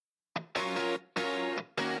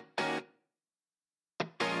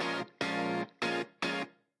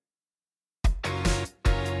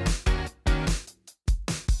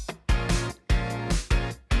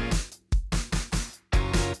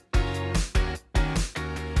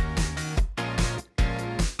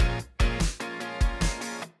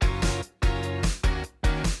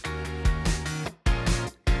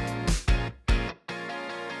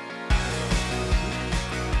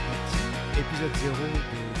l'épisode 0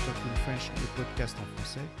 de Talking French, le podcast en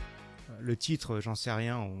français. Le titre, j'en sais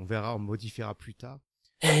rien, on verra, on modifiera plus tard.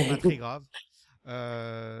 Pas très grave.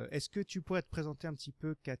 Est-ce que tu pourrais te présenter un petit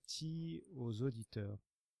peu, Cathy, aux auditeurs?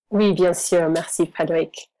 Oui, bien sûr. Merci,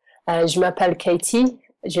 Frédéric. Je m'appelle Katie.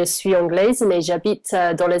 Je suis anglaise, mais j'habite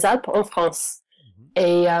dans les Alpes, en France.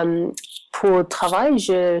 Et pour le travail,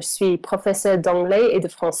 je suis professeure d'anglais et de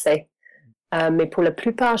français. Mais pour la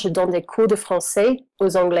plupart, je donne des cours de français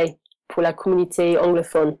aux Anglais pour la communauté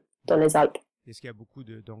anglophone dans les Alpes. Est-ce qu'il y a beaucoup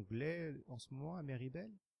d'anglais en ce moment à Méribel?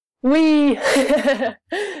 Oui,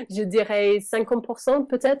 je dirais 50%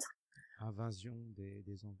 peut-être. Invasion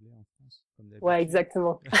des Anglais en France, comme d'habitude. Ouais,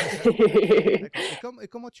 exactement. Et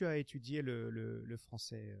comment tu as étudié le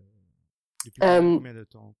français depuis combien de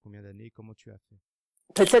temps, combien d'années? Comment tu as fait?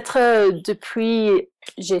 Peut-être depuis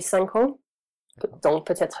j'ai 5 ans, donc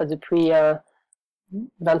peut-être depuis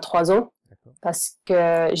 23 ans, parce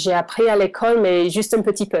que j'ai appris à l'école, mais juste un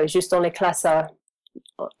petit peu, juste dans les classes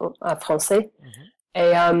à français.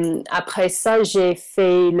 Et après ça, j'ai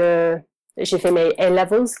fait mes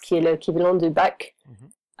A-levels, qui est l'équivalent du bac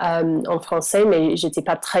en français, mais j'étais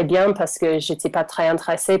pas très bien parce que j'étais pas très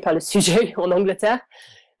intéressée par le sujet en Angleterre.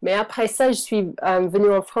 Mais après ça, je suis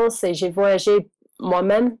venue en France et j'ai voyagé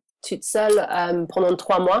moi-même, toute seule, pendant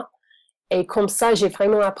 3 mois. Et comme ça, j'ai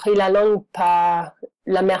vraiment appris la langue par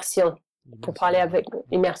l'immersion, pour parler avec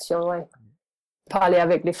parler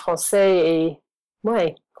avec les Français. Et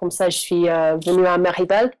ouais, comme ça, je suis venue à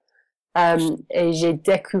Méribel et j'ai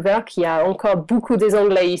découvert qu'il y a encore beaucoup des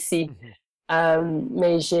Anglais ici.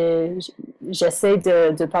 Mais j'essaie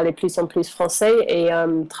de parler plus en plus français et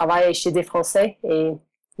travailler chez des Français. Et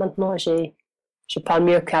maintenant, je parle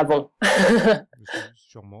mieux qu'avant.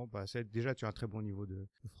 Sûrement. Déjà, tu as un très bon niveau de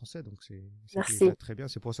français, donc c'est Merci. déjà très bien.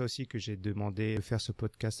 C'est pour ça aussi que j'ai demandé de faire ce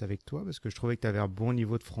podcast avec toi, parce que je trouvais que tu avais un bon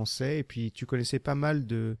niveau de français et puis tu connaissais pas mal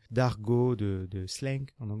d'argot, de slang,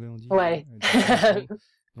 en anglais on dit. Ouais.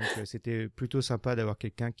 Donc c'était plutôt sympa d'avoir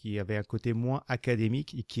quelqu'un qui avait un côté moins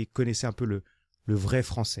académique et qui connaissait un peu le vrai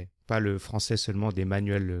français, pas le français seulement des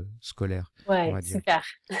manuels scolaires. Ouais, super.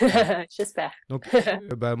 J'espère. Donc,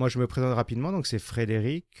 moi, je me présente rapidement. Donc, c'est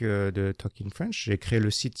Frédéric de Talking French. J'ai créé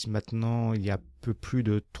le site maintenant il y a un peu plus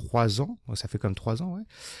de 3 ans. Ça fait comme 3 ans, ouais.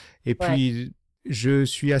 Et puis, je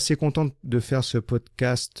suis assez content de faire ce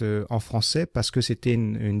podcast en français parce que c'était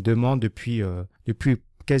une demande depuis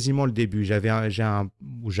quasiment le début. J'avais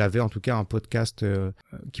en tout cas un podcast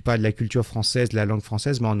qui parle de la culture française, de la langue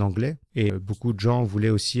française, mais en anglais. Et beaucoup de gens voulaient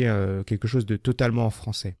aussi quelque chose de totalement en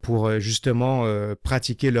français pour justement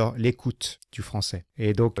pratiquer l'écoute du français.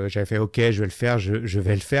 Et donc j'avais fait OK, je vais le faire, je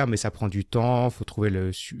vais le faire, mais ça prend du temps, faut trouver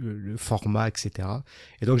le format, etc.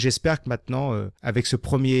 Et donc j'espère que maintenant, avec ce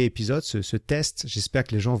premier épisode, ce test, j'espère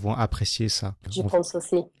que les gens vont apprécier ça. Je pense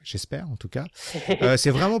aussi. J'espère en tout cas.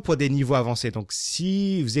 C'est vraiment pour des niveaux avancés. Donc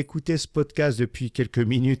si vous écoutez ce podcast depuis quelques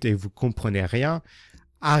minutes et vous comprenez rien,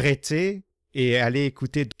 arrêtez et allez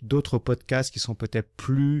écouter d'autres podcasts qui sont peut-être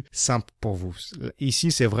plus simples pour vous.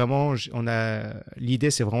 Ici, c'est vraiment,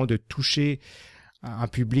 l'idée, c'est vraiment de toucher un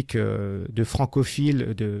public de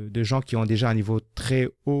francophiles, de gens qui ont déjà un niveau très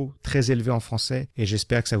haut, très élevé en français, et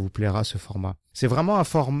j'espère que ça vous plaira, ce format. C'est vraiment un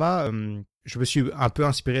format, je me suis un peu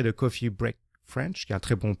inspiré de Coffee Break French, qui est un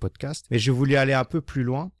très bon podcast, mais je voulais aller un peu plus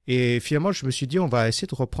loin, et finalement, je me suis dit, on va essayer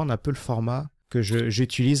de reprendre un peu le format que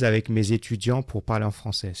j'utilise avec mes étudiants pour parler en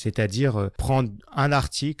français. C'est-à-dire prendre un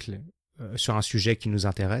article sur un sujet qui nous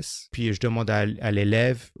intéresse, puis je demande à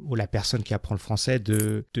l'élève ou la personne qui apprend le français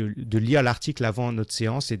de lire l'article avant notre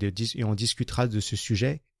séance et on discutera de ce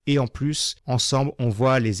sujet. Et en plus, ensemble, on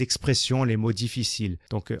voit les expressions, les mots difficiles.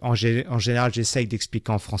 Donc, en général, j'essaye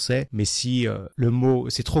d'expliquer en français, mais si le mot,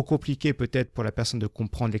 c'est trop compliqué peut-être pour la personne de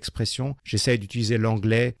comprendre l'expression, j'essaye d'utiliser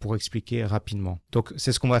l'anglais pour expliquer rapidement. Donc,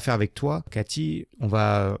 c'est ce qu'on va faire avec toi, Cathy. On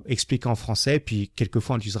va expliquer en français, puis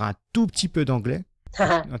quelquefois, on utilisera un tout petit peu d'anglais.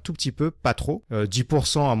 Un tout petit peu, pas trop.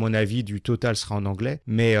 10% à mon avis du total sera en anglais,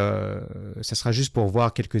 mais ça sera juste pour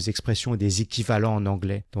voir quelques expressions et des équivalents en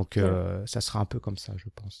anglais. Donc ça sera un peu comme ça, je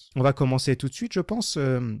pense. On va commencer tout de suite, je pense,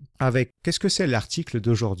 avec qu'est-ce que c'est l'article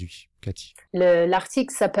d'aujourd'hui, Cathy?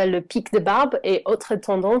 L'article s'appelle Le pic de barbe et autres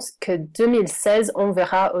tendances que 2016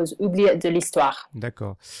 enverra aux oubliettes de l'histoire.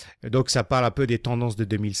 D'accord. Donc ça parle un peu des tendances de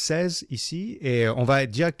 2016 ici et on va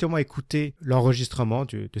directement écouter l'enregistrement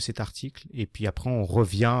de cet article et puis après on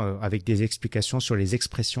revient avec des explications sur les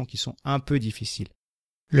expressions qui sont un peu difficiles.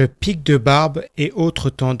 Le pic de barbe et autres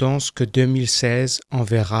tendances que 2016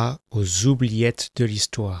 enverra aux oubliettes de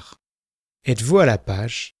l'histoire. Êtes-vous à la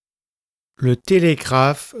page? Le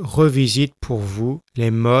Télégraphe revisite pour vous les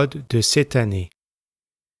modes de cette année.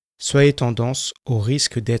 Soyez tendance au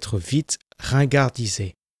risque d'être vite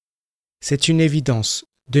ringardisé. C'est une évidence.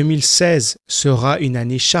 2016 sera une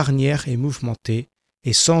année charnière et mouvementée,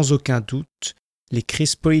 et sans aucun doute, les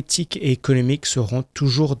crises politiques et économiques seront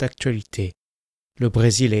toujours d'actualité. Le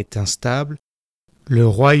Brésil est instable, le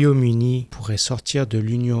Royaume-Uni pourrait sortir de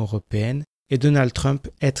l'Union européenne et Donald Trump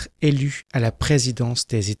être élu à la présidence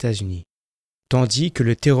des États-Unis, tandis que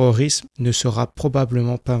le terrorisme ne sera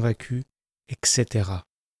probablement pas vaincu, etc.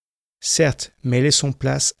 Certes, mais laissons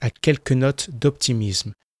place à quelques notes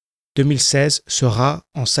d'optimisme. 2016 sera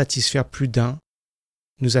en satisfaire plus d'un,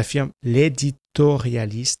 nous affirme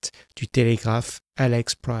l'éditorialiste du Télégraphe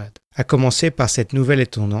Alex Pride. À commencer par cette nouvelle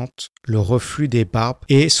étonnante, le reflux des barbes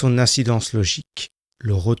et son incidence logique,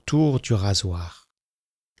 le retour du rasoir.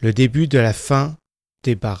 Le début de la fin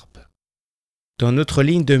des barbes. Dans notre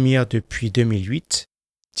ligne de mire depuis 2008,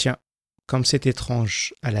 tiens, comme c'est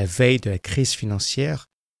étrange à la veille de la crise financière,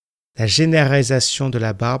 la généralisation de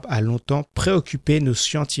la barbe a longtemps préoccupé nos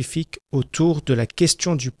scientifiques autour de la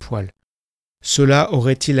question du poil. Cela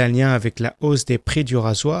aurait-il un lien avec la hausse des prix du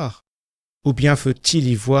rasoir? Ou bien faut-il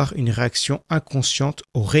y voir une réaction inconsciente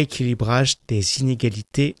au rééquilibrage des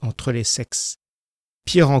inégalités entre les sexes?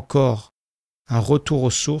 Pire encore, un retour aux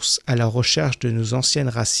sources à la recherche de nos anciennes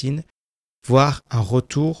racines, voire un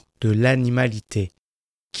retour de l'animalité.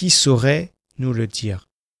 Qui saurait nous le dire?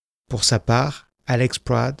 Pour sa part, Alex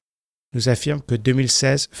Pride nous affirme que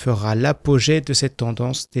 2016 fera l'apogée de cette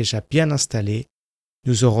tendance déjà bien installée.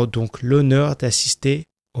 Nous aurons donc l'honneur d'assister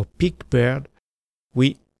au peak beard,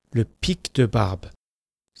 oui, le pic de barbe,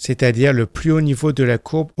 c'est-à-dire le plus haut niveau de la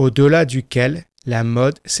courbe au-delà duquel la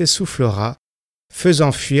mode s'essoufflera,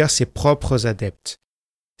 faisant fuir ses propres adeptes.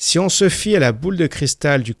 Si on se fie à la boule de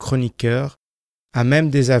cristal du chroniqueur, un même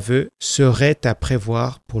désaveu serait à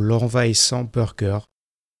prévoir pour l'envahissant burger,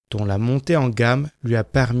 dont la montée en gamme lui a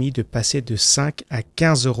permis de passer de 5 à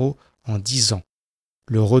 15 € en 10 ans.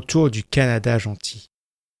 Le retour du Canada gentil.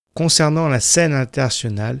 Concernant la scène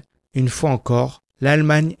internationale, une fois encore,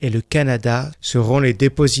 l'Allemagne et le Canada seront les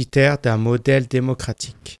dépositaires d'un modèle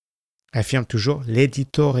démocratique, affirme toujours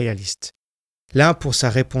l'éditorialiste. L'un pour sa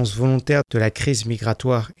réponse volontaire de la crise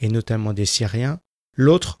migratoire et notamment des Syriens,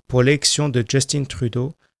 l'autre pour l'élection de Justin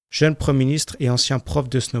Trudeau, jeune Premier ministre et ancien prof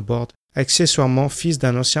de snowboard, accessoirement fils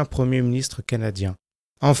d'un ancien Premier ministre canadien.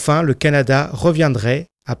 Enfin, le Canada reviendrait,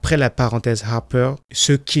 après la parenthèse Harper,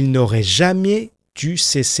 ce qu'il n'aurait jamais dû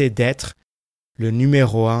cesser d'être, le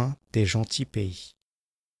numéro 1 des gentils pays.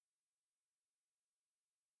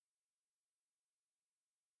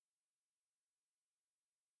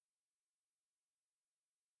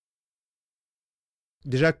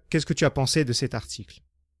 Déjà, qu'est-ce que tu as pensé de cet article?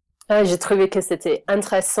 J'ai trouvé que c'était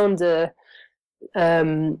intéressant de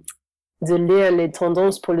lire les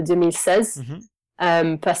tendances pour le 2016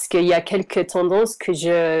 parce qu'il y a quelques tendances que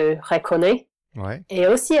je reconnais. Ouais. Et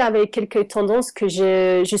aussi avec quelques tendances que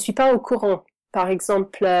je suis pas au courant. Par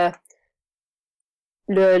exemple,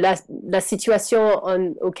 la situation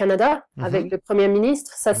au Canada avec le Premier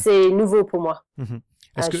ministre, ça c'est nouveau pour moi.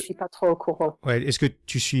 Je suis pas trop au courant. Ouais, est-ce que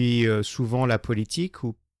tu suis souvent la politique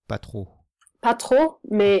ou pas trop? Pas trop,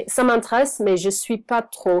 mais ça m'intéresse, mais je suis pas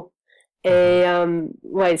trop. Et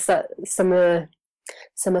ouais, ça me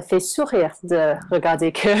fait sourire de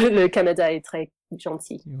regarder que le Canada est très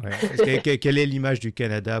gentil. Ouais. Quelle est l'image du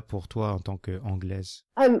Canada pour toi en tant qu'Anglaise?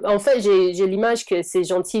 En fait, j'ai l'image que c'est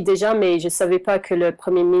gentil déjà, mais je savais pas que le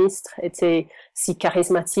Premier ministre était si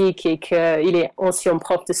charismatique et qu'il est ancien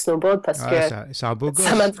prof de snowboard parce que c'est un beau gosse.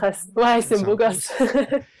 Ça m'intéresse. Ouais, c'est un beau gosse.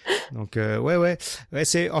 Donc ouais,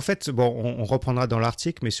 c'est en fait bon, on reprendra dans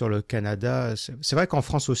l'article, mais sur le Canada, c'est vrai qu'en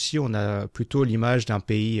France aussi, on a plutôt l'image d'un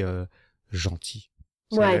pays gentil.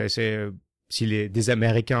 Si des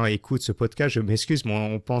Américains écoutent ce podcast, je m'excuse, mais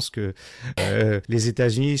on pense que les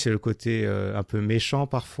États-Unis, c'est le côté un peu méchant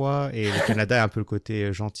parfois, et le Canada est un peu le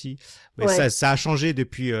côté gentil. Mais ça a changé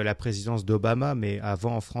depuis la présidence d'Obama, mais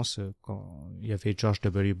avant en France, quand il y avait George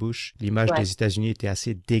W. Bush, l'image des États-Unis était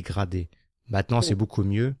assez dégradée. Maintenant, c'est beaucoup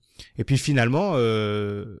mieux. Et puis finalement,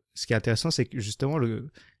 ce qui est intéressant, c'est que justement,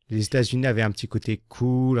 les États-Unis avaient un petit côté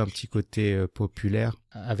cool, un petit côté populaire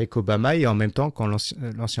avec Obama, et en même temps, quand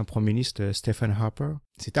l'ancien Premier ministre Stephen Harper,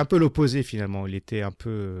 c'était un peu l'opposé finalement. Il était un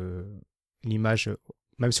peu l'image,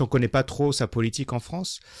 même si on connaît pas trop sa politique en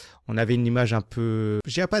France, on avait une image un peu,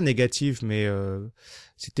 je dirais pas négative, mais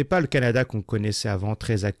c'était pas le Canada qu'on connaissait avant,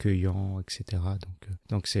 très accueillant, etc.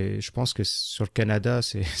 Donc je pense que sur le Canada,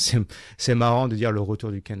 c'est marrant de dire le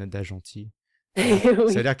retour du Canada gentil. Oui.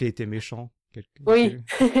 Ça veut dire qu'il était méchant. Oui.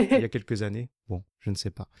 Il y a quelques années. Bon, je ne sais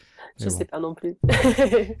pas. Je ne sais pas non plus.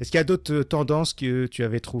 Est-ce qu'il y a d'autres tendances que tu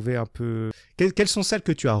avais trouvées un peu... Quelles sont celles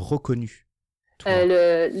que tu as reconnues,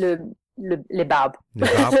 le les barbes. Les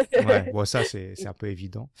barbes, ouais. Bon, ça, c'est un peu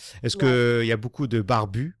évident. Est-ce que il y a beaucoup de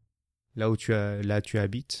barbus là où tu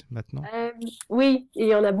habites maintenant? Oui, il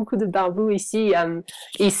y en a beaucoup de barbus ici.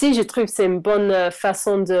 Ici, je trouve que c'est une bonne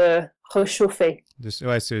façon de réchauffer. Ouais,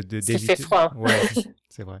 Parce qu'il fait d'éviter. froid. Ouais,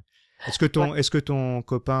 c'est vrai. Est-ce que ton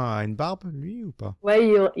copain a une barbe, lui, ou pas?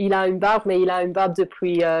 Oui, il a une barbe, mais il a une barbe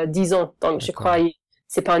depuis 10 ans. Donc, je D'accord. crois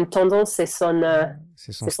c'est pas une tendance, c'est C'est son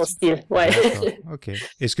c'est son style. style. Ouais. D'accord. Ok.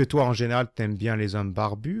 Est-ce que toi, en général, t'aimes bien les hommes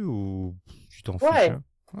barbus ou tu t'en fiches? Ouais. Hein?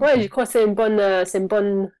 Ok. Ouais, je crois que un bon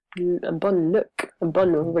look, un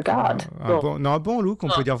bon regard. Non, Un bon look, on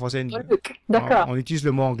non, peut dire en français. bon look. D'accord. On utilise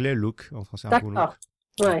le mot anglais look, en français, un bon look. D'accord.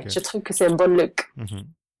 Ouais, Ok. je trouve que c'est un bon look. Mhm.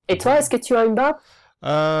 Et toi, est-ce que tu as une barbe?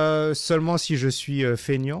 Seulement si je suis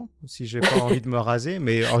feignant, si j'ai pas envie de me raser,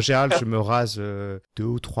 mais en général je me rase 2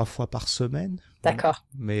 ou 3 fois par semaine. D'accord.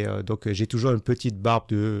 Mais donc j'ai toujours une petite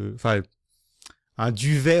barbe enfin un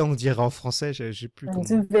duvet on dirait en français, j'ai plus Un comment.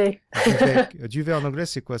 duvet. Duvet en anglais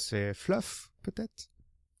c'est quoi? C'est fluff peut-être?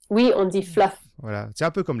 Oui, on dit fluff. Voilà, c'est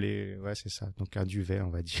un peu comme ouais c'est ça, donc un duvet on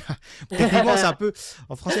va dire. Techniquement c'est un peu,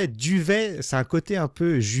 en français duvet c'est un côté un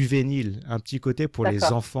peu juvénile, un petit côté pour les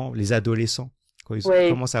D'accord. enfants, les adolescents. Quand ils Oui.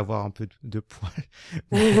 commencent à avoir un peu de poils.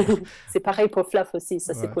 C'est pareil pour fluff aussi,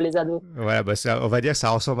 ça c'est Ouais. pour les ados. Voilà, bah on va dire que ça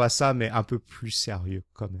ressemble à ça, mais un peu plus sérieux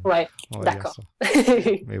quand même. Ouais, On va dire d'accord. ça.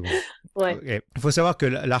 Mais bon. Ouais. Okay. Il faut savoir que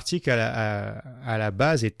l'article à la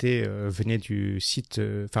base venait du site,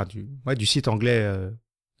 du site anglais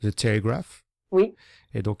The Telegraph. Oui.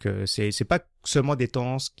 Et donc c'est pas seulement des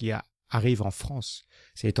tendances arrivent en France.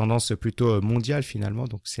 C'est des tendances plutôt mondiales finalement.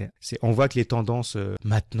 Donc on voit que les tendances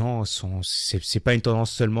maintenant c'est pas une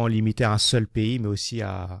tendance seulement limitée à un seul pays, mais aussi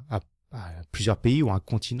à plusieurs pays ou un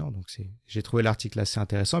continent. Donc j'ai trouvé l'article assez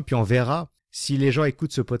intéressant. Et puis on verra si les gens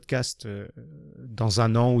écoutent ce podcast dans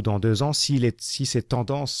 1 an ou dans 2 ans, si ces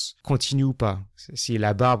tendances continuent ou pas. Si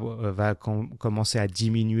la barbe va commencer à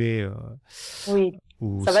diminuer. Oui.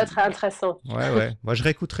 Ou ça va être intéressant. Ouais. Moi, je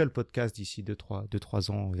réécouterai le podcast d'ici 2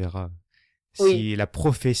 3 ans. On verra Oui. si la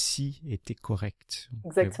prophétie était correcte.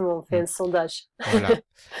 Exactement. On fait un sondage. Voilà.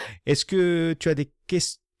 Est-ce que tu as des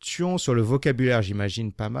questions sur le vocabulaire?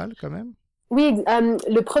 J'imagine pas mal quand même. Oui,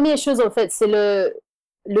 le première chose en fait, c'est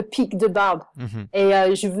le pic de barbe. Mm-hmm.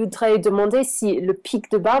 Et je voudrais demander si le pic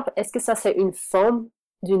de barbe, est-ce que ça c'est une forme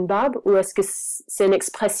d'une barbe ou est-ce que c'est une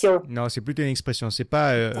expression? Non, c'est plutôt une expression. C'est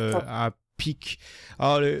pas un pic.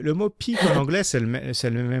 Alors le mot pic en anglais, c'est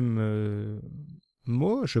le même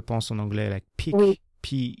mot, je pense en anglais, like pick, oui.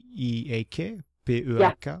 P-E-A-K,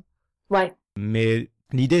 P-E-A-K. Yeah. Ouais. Mais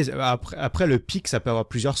l'idée, après le pic, ça peut avoir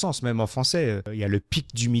plusieurs sens, même en français. Il y a le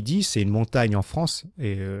pic du Midi, c'est une montagne en France,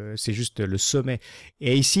 et c'est juste le sommet.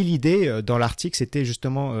 Et ici, l'idée, dans l'article, c'était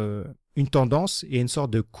justement une tendance et une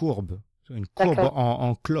sorte de courbe. Une courbe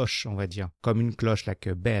en cloche, on va dire. Comme une cloche, like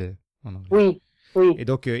bell, en anglais. Oui. Oui. Et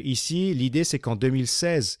donc ici, l'idée, c'est qu'en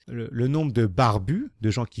 2016, le nombre de barbus,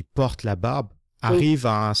 de gens qui portent la barbe, arrive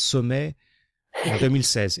à un sommet en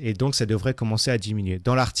 2016. Et donc, ça devrait commencer à diminuer.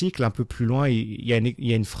 Dans l'article, un peu plus loin, il y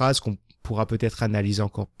a une phrase qu'on pourra peut-être analyser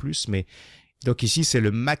encore plus. Mais donc ici, c'est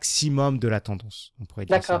le maximum de la tendance. On pourrait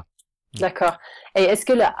dire ça. D'accord. Et est-ce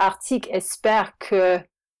que l'article espère que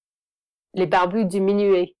les barbus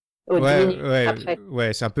diminuent?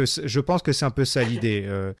 Ouais, c'est un peu. Je pense que c'est un peu ça l'idée.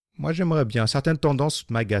 Moi, j'aimerais bien. Certaines tendances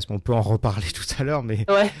m'agacent. On peut en reparler tout à l'heure, mais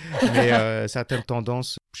certaines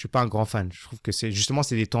tendances, je suis pas un grand fan. Je trouve que c'est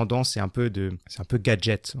des tendances, c'est un peu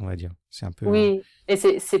gadget, on va dire. C'est un peu. Oui, et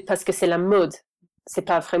c'est parce que c'est la mode. C'est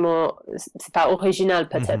pas original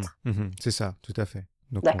peut-être. C'est ça, tout à fait.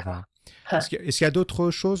 Donc, d'accord. Est-ce qu'il y a d'autres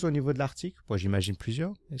choses au niveau de l'article? Moi, j'imagine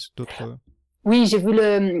plusieurs. Est-ce d'autres? Oui, j'ai vu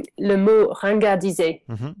le mot ringardiser,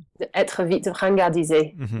 être vite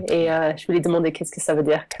ringardisé. Et je voulais demander qu'est-ce que ça veut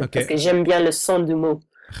dire, parce que j'aime bien le son du mot.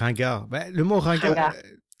 Ringard. Le mot ringard.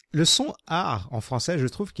 Le son art en français, je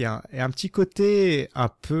trouve qu'il y a un petit côté un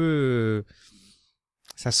peu.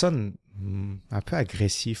 Ça sonne un peu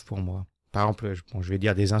agressif pour moi. Par exemple, je vais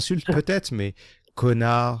dire des insultes peut-être, mais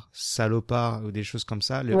connard, salopard ou des choses comme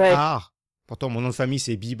ça. Le art. Pourtant, mon nom de famille,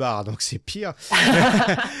 c'est Bibard, donc c'est pire.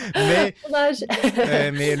 mais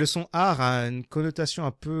le son art a une connotation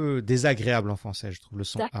un peu désagréable en français, je trouve, le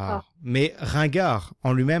son art. Mais ringard,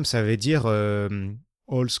 en lui-même, ça veut dire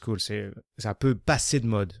old school. C'est un peu passé de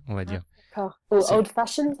mode, on va dire. D'accord. Ou old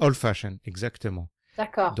fashioned? Old fashioned, exactement.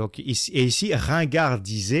 D'accord. Donc, ici,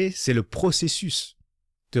 ringardiser, c'est le processus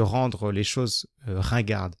de rendre les choses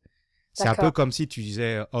ringardes. C'est un peu comme si tu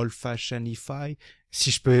disais old fashionify,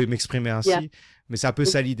 si je peux m'exprimer ainsi, mais c'est un peu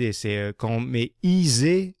ça l'idée. C'est quand on met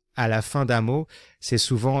iser à la fin d'un mot, c'est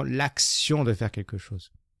souvent l'action de faire quelque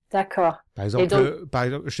chose. D'accord. Par exemple, donc...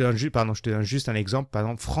 je te donne juste un exemple. Par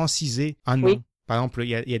exemple, franciser un nom. Oui. Par exemple, il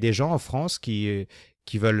y a des gens en France qui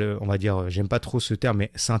veulent, on va dire, j'aime pas trop ce terme,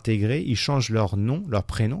 mais s'intégrer. Ils changent leur nom, leur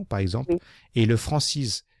prénom, par exemple, Oui. et ils le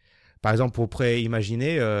francisent. Par exemple, on pourrait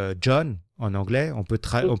imaginer John en anglais, on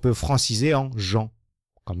peut franciser en Jean,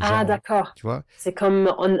 comme Jean, D'accord. tu vois. C'est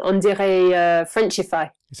comme on dirait Frenchify.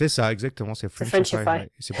 C'est ça, exactement, c'est C'est Frenchify. Frenchify. Ouais.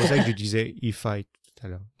 C'est pour ça que je disais e-fight tout à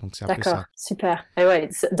l'heure. Donc c'est un peu D'accord, ça. super. Et ouais,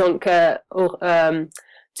 donc,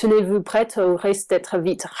 tenez-vous prête au risque d'être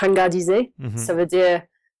vite ringardisé. Ça veut dire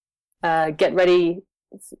get ready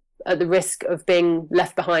at the risk of being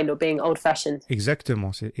left behind or being old-fashioned.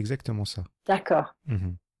 Exactement, c'est exactement ça. D'accord.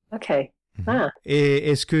 Ok. Ah. Et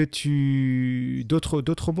est-ce que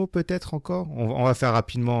d'autres mots peut-être encore? On va faire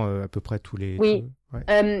rapidement à peu près tous les. Oui.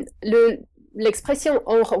 Ouais. L'expression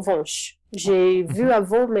en revanche, j'ai vu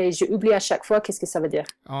avant, mais j'ai oublié à chaque fois qu'est-ce que ça veut dire.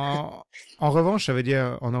 En revanche, ça veut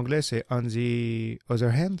dire en anglais, c'est on the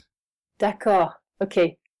other hand. D'accord. Ok.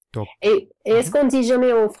 Donc, et est-ce qu'on dit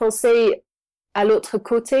jamais en français à l'autre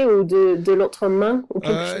côté ou de l'autre main ou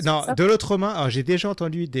quelque chose non, comme ça? de l'autre main. Alors, j'ai déjà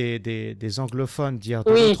entendu des anglophones dire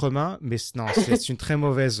de Oui. l'autre main, mais non, c'est une très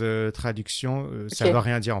mauvaise traduction. Ça veut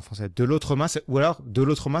rien dire en français. De l'autre main, ou alors de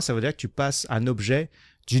l'autre main, ça veut dire que tu passes un objet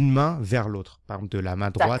d'une main vers l'autre. Par exemple, de la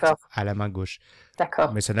main droite à la main gauche.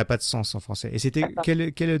 D'accord. Mais ça n'a pas de sens en français. Et c'était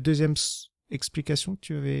quelle deuxième explication que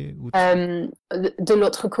tu avais de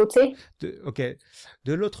l'autre côté? Ok.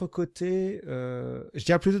 De l'autre côté, je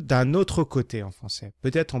dirais plutôt d'un autre côté en français.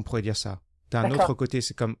 Peut-être on pourrait dire ça. D'un autre côté,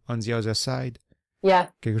 c'est comme on the other side.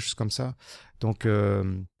 Yeah. Quelque chose comme ça. Donc,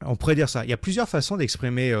 on pourrait dire ça. Il y a plusieurs façons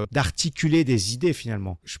d'exprimer, d'articuler des idées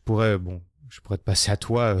finalement. Je pourrais te passer à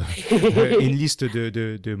toi une liste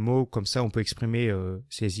de mots comme ça. On peut exprimer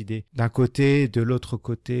ces idées. D'un côté, de l'autre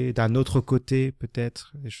côté, d'un autre côté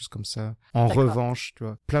peut-être, des choses comme ça. En revanche, tu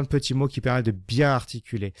vois, plein de petits mots qui permettent de bien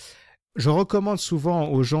articuler. Je recommande souvent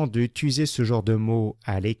aux gens d'utiliser ce genre de mots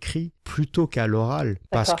à l'écrit plutôt qu'à l'oral,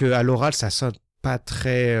 parce que à l'oral ça sonne pas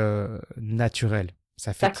très naturel.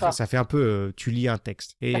 Ça fait un peu tu lis un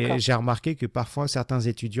texte. Et j'ai remarqué que parfois certains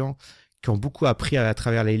étudiants qui ont beaucoup appris à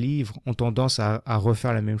travers les livres ont tendance à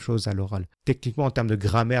refaire la même chose à l'oral. Techniquement, en termes de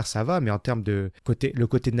grammaire, ça va, mais en termes de le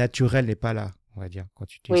côté naturel n'est pas là, on va dire, quand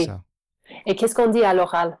tu utilises ça. Et qu'est-ce qu'on dit à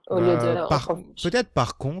l'oral au lieu de... Peut-être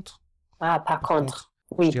par contre. Ah, par contre.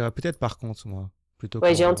 Oui. Je dirais peut-être par contre, moi.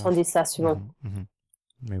 Oui, j'ai entendu ça souvent.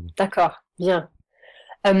 Mais bon. D'accord, bien.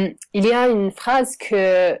 Il y a une phrase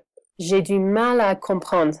que j'ai du mal à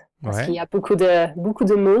comprendre. Parce qu'il y a beaucoup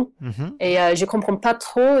de mots et je comprends pas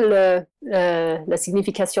trop la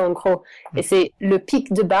signification en gros. Et c'est le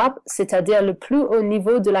pic de barbe, c'est-à-dire le plus haut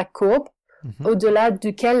niveau de la courbe, au-delà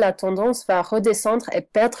duquel la tendance va redescendre et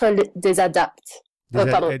perdre des adeptes.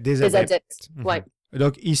 Des adeptes. Ouais.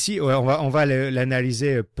 Donc ici, on va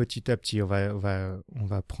l'analyser petit à petit. On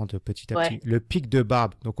va prendre petit à petit. Le pic de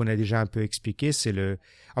barbe. Donc on a déjà un peu expliqué.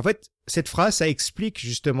 En fait, cette phrase, ça explique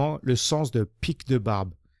justement le sens de pic de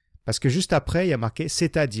barbe. Parce que juste après, il y a marqué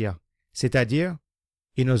c'est-à-dire,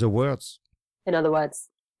 in other words. In other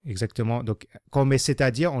words. Exactement. Donc, quand on met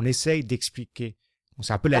c'est-à-dire, on essaye d'expliquer.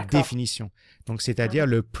 C'est un peu la définition. Donc, c'est-à-dire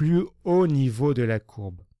le plus haut niveau de la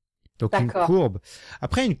courbe. Donc, une courbe.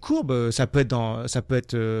 Après, une courbe, ça peut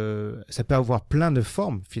avoir plein de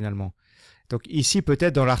formes, finalement. Donc, ici,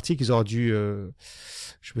 peut-être, dans l'article, ils auraient dû,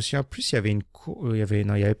 je me souviens plus s'il y avait une courbe, il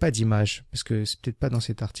n'y avait pas d'image, parce que c'est peut-être pas dans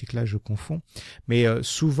cet article-là, je confonds. Mais,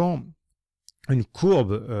 souvent, une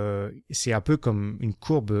courbe, c'est un peu comme une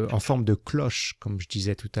courbe en forme de cloche, comme je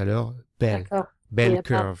disais tout à l'heure, bell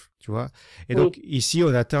curve, tu vois. Et donc, ici,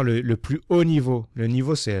 on atteint le plus haut niveau. Le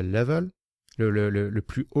niveau, c'est level, le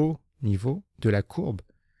plus haut niveau de la courbe.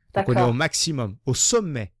 Donc, on est au maximum, au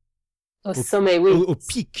sommet. Au sommet, oui. Au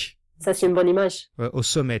pic. Ça, c'est une bonne image. Au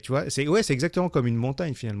sommet, tu vois. C'est exactement comme une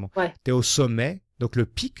montagne, finalement. T'es au sommet. Donc, le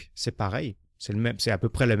pic, c'est pareil. C'est à peu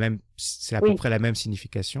près peu près la même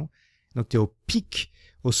signification. Donc, t'es au pic,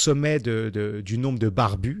 au sommet du nombre de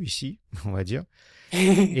barbus, ici, on va dire.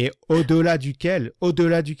 Et au-delà duquel,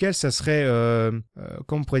 ça serait,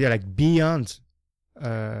 comment on pourrait dire, like, beyond.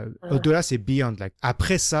 Au-delà, c'est beyond. Like,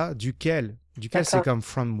 après ça, duquel, c'est comme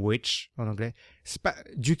from which, en anglais.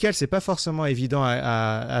 Duquel, c'est pas forcément évident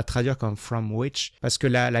à traduire comme from which, parce que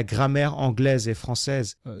la grammaire anglaise et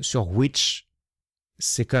française, sur which,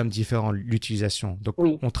 c'est quand même différent, l'utilisation. Donc,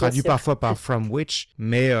 on traduit parfois par from which,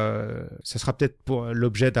 mais ça sera peut-être pour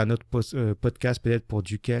l'objet d'un autre podcast, peut-être pour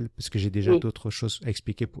duquel, parce que j'ai déjà d'autres choses à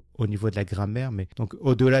expliquer au niveau de la grammaire. Mais donc,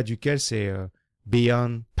 au-delà duquel, c'est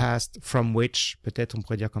beyond, past, from which, peut-être on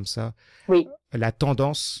pourrait dire comme ça. Oui. La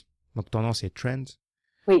tendance, donc tendance est trend.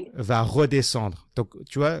 Oui. va redescendre. Donc,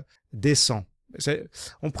 tu vois, descend.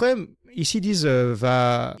 On pourrait, ici ils disent,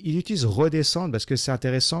 ils utilisent redescendre parce que c'est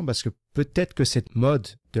intéressant, parce que peut-être que cette mode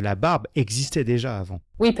de la barbe existait déjà avant.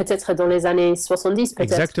 Oui, peut-être dans les années 70, peut-être.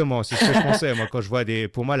 Exactement, c'est ce que je pensais. Moi, quand je vois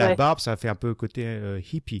pour moi, la Ouais. barbe, ça fait un peu côté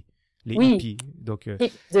hippie. Les Oui. hippies. Donc,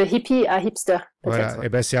 De hippie à hipster, peut-être. voilà. Et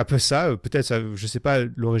ben, c'est un peu ça. Peut-être, ça, je sais pas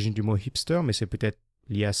l'origine du mot hipster, mais c'est peut-être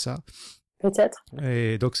lié à ça. Peut-être.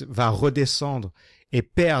 Et donc, va redescendre et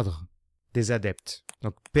perdre des adeptes.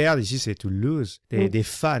 Donc, perdre ici, c'est to lose, des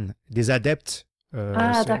fans, des adeptes.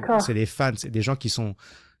 D'accord. C'est des fans, c'est des gens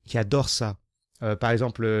qui adorent ça. Par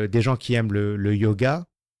exemple, des gens qui aiment le yoga,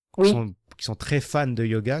 Oui. qui sont très fans de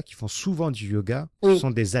yoga, qui font souvent du yoga, Oui. ce sont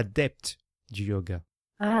des adeptes du yoga.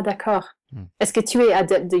 Ah, d'accord. Est-ce que tu es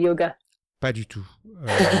adepte de yoga? Pas du tout.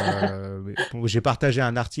 J'ai partagé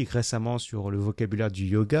un article récemment sur le vocabulaire du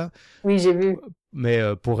yoga. Oui, j'ai vu. Mais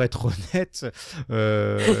pour être honnête,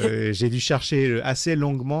 j'ai dû chercher assez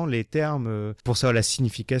longuement les termes pour savoir la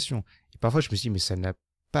signification. Et parfois, je me suis dit, mais ça n'a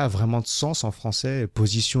pas vraiment de sens en français.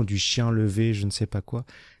 Position du chien levé, je ne sais pas quoi.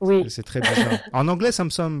 Oui. C'est très bizarre. En anglais, ça me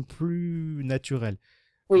semble plus naturel.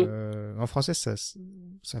 Oui. En français, ça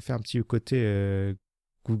fait un petit côté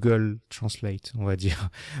Google Translate, on va dire.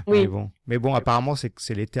 Oui. Mais bon, apparemment,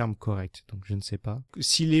 c'est les termes corrects. Donc, je ne sais pas.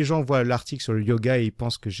 Si les gens voient l'article sur le yoga et ils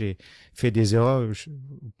pensent que j'ai fait des erreurs,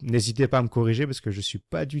 n'hésitez pas à me corriger parce que je suis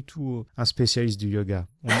pas du tout un spécialiste du yoga.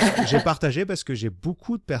 J'ai partagé parce que j'ai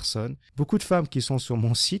beaucoup de personnes, beaucoup de femmes qui sont sur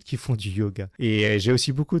mon site qui font du yoga. Et j'ai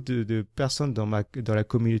aussi beaucoup de personnes dans la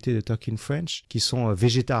communauté de Talking French qui sont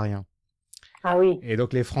végétariens. Ah oui. Et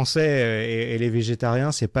donc les Français et les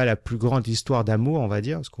végétariens, c'est pas la plus grande histoire d'amour, on va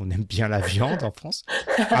dire, parce qu'on aime bien la viande en France.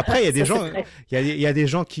 Après, il y a des gens, il y a des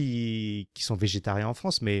gens qui sont végétariens en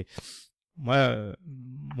France, mais moi,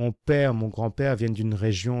 mon père, mon grand-père viennent d'une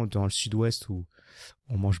région dans le sud-ouest où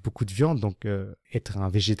on mange beaucoup de viande, donc être un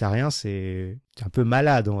végétarien, c'est un peu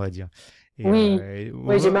malade, on va dire. Et,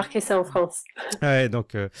 oui, j'ai marqué ça en France. Ouais,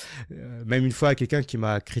 donc même une fois, quelqu'un qui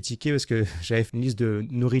m'a critiqué parce que j'avais fait une liste de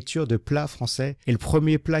nourriture, de plats français, et le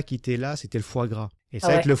premier plat qui était là, c'était le foie gras. Et c'est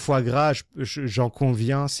vrai que le foie gras, j'en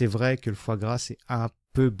conviens, c'est vrai que le foie gras, c'est un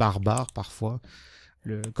peu barbare parfois.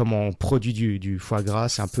 Comment on produit du foie gras,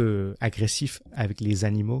 c'est un peu agressif avec les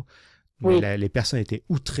animaux. Mais les personnes étaient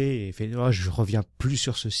outrées et fait, oh, je reviens plus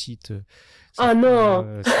sur ce site. Oh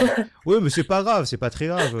non! Oui, mais c'est pas grave, c'est pas très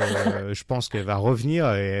grave. Je pense qu'elle va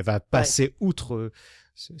revenir et elle va passer outre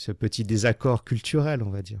ce petit désaccord culturel,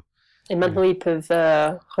 on va dire. Et maintenant, ils peuvent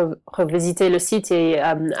revisiter le site et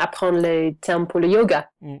apprendre les termes pour le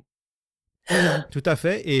yoga. Tout à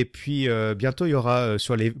fait. Et puis, bientôt, il y aura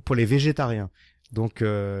pour les végétariens. Donc,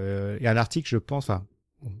 il y a un article, je pense, enfin,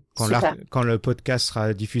 quand le podcast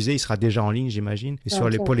sera diffusé, il sera déjà en ligne, j'imagine,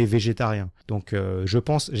 et pour les végétariens. Donc,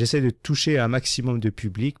 j'essaie de toucher un maximum de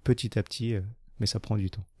public petit à petit, mais ça prend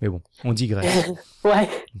du temps. Mais bon, on digresse. Ouais.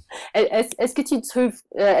 Est-ce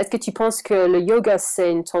que tu penses que le yoga,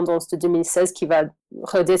 c'est une tendance de 2016 qui va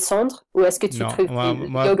redescendre, ou est-ce que tu trouves que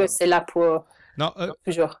le yoga, c'est là pour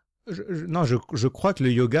toujours? Non, je crois que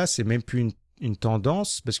le yoga, c'est même plus une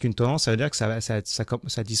tendance, parce qu'une tendance, ça veut dire que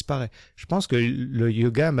ça disparaît. Je pense que le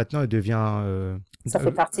yoga, maintenant, il devient... ça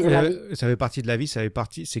fait partie de la vie. Ça fait partie de la vie,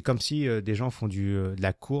 c'est comme si des gens font de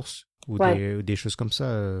la course ou des choses comme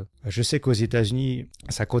ça. Je sais qu'aux États-Unis,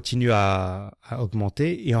 ça continue à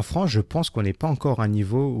augmenter, et en France, je pense qu'on n'est pas encore à un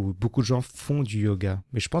niveau où beaucoup de gens font du yoga.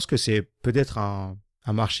 Mais je pense que c'est peut-être un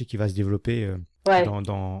marché qui va se développer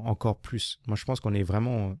dans encore plus. Moi, je pense qu'on est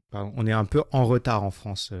vraiment, on est un peu en retard en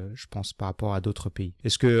France, je pense, par rapport à d'autres pays.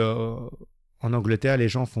 Est-ce que en Angleterre, les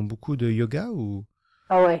gens font beaucoup de yoga ou?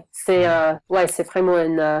 Ah ouais, c'est vraiment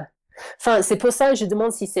une. Enfin, c'est pour ça que je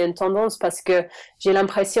demande si c'est une tendance, parce que j'ai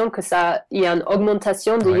l'impression que il y a une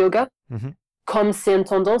augmentation de yoga. Mm-hmm. Comme c'est une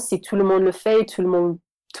tendance, si tout le monde le fait,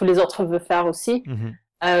 tous les autres veulent faire aussi.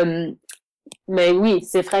 Mm-hmm. Mais oui,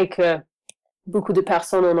 c'est vrai que beaucoup de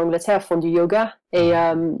personnes en Angleterre font du yoga, et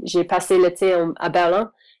j'ai passé l'été à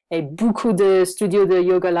Berlin, et beaucoup de studios de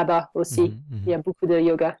yoga là-bas aussi. Mm-hmm. Il y a beaucoup de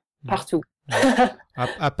yoga partout.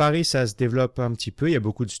 À Paris, ça se développe un petit peu. Il y a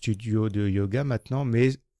beaucoup de studios de yoga maintenant,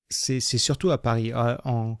 mais c'est surtout à Paris.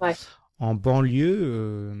 En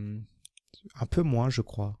banlieue, un peu moins, je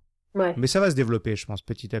crois. Ouais. Mais ça va se développer, je pense,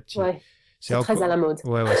 petit à petit. Ouais. C'est très à la mode.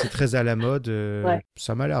 Ouais, c'est très à la mode.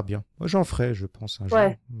 Ça m'a l'air bien. Moi, j'en ferai, je pense, un jour.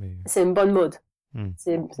 Mais... C'est une bonne mode.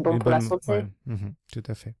 C'est bon pour la santé. Tout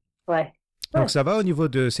à fait. Ouais. Donc ça va au niveau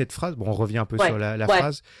de cette phrase. Bon, on revient un peu sur la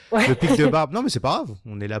phrase. Le pic de barbe. Non, mais c'est pas grave.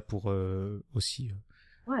 On est là pour aussi.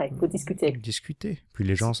 Il faut discuter. Puis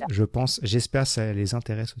les gens, j'espère, ça les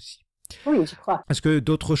intéresse aussi. Oui, je crois. Est-ce que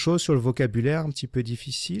d'autres choses sur le vocabulaire un petit peu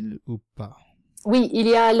difficile ou pas? Oui, il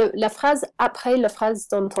y a la phrase après la phrase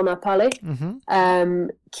dont on a parlé,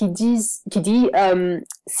 qui dit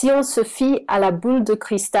si on se fie à la boule de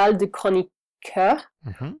cristal du chroniqueur,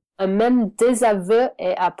 un même désaveu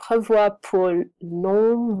est à prévoir pour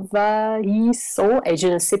l'envahissant, et je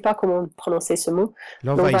ne sais pas comment prononcer ce mot,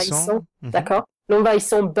 L'envahissant. D'accord,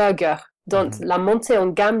 l'envahissant burger, dont la montée en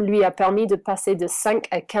gamme lui a permis de passer de 5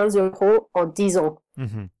 à 15 euros en 10 ans.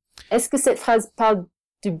 Est-ce que cette phrase parle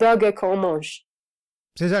du burger qu'on mange?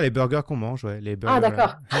 C'est ça, les burgers qu'on mange, ouais. Les burgers,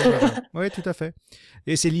 d'accord. Oui, tout à fait.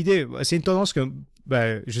 Et c'est l'idée, c'est une tendance que,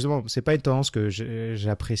 justement, c'est pas une tendance que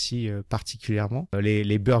j'apprécie particulièrement.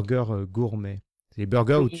 Les burgers gourmets. Les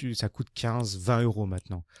burgers où ça coûte 15, 20 euros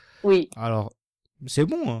maintenant. Oui. Alors, c'est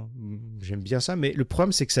bon, hein. J'aime bien ça, mais le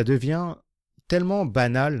problème, c'est que ça devient tellement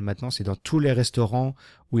banal maintenant. C'est dans tous les restaurants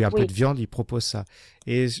où il y a un peu de viande, ils proposent ça.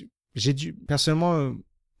 Et personnellement,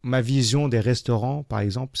 ma vision des restaurants, par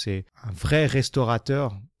exemple, c'est un vrai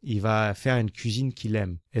restaurateur, il va faire une cuisine qu'il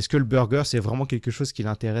aime. Est-ce que le burger, c'est vraiment quelque chose qui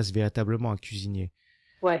l'intéresse véritablement, un cuisinier?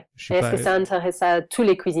 Ouais. Et est-ce que ça intéresse à tous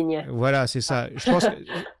les cuisiniers? Voilà, c'est ça. Je pense que,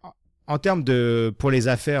 en termes pour les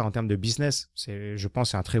affaires, en termes de business, je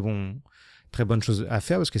pense que c'est très bonne chose à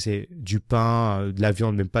faire parce que c'est du pain, de la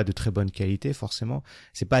viande, même pas de très bonne qualité, forcément.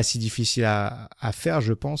 C'est pas si difficile à faire,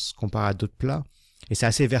 je pense, comparé à d'autres plats. Et c'est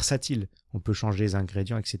assez versatile. On peut changer les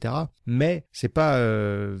ingrédients, etc. Mais c'est pas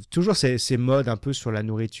toujours ces modes un peu sur la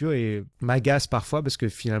nourriture et m'agace parfois parce que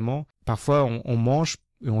finalement, parfois on mange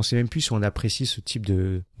et on sait même plus si on apprécie ce type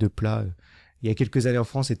de plat. Il y a quelques années en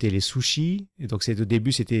France, c'était les sushis. Et donc au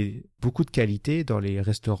début, c'était beaucoup de qualité dans les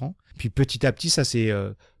restaurants. Puis petit à petit, ça s'est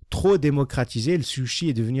trop démocratisé. Le sushi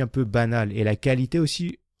est devenu un peu banal et la qualité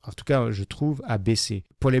aussi, en tout cas, je trouve, a baissé.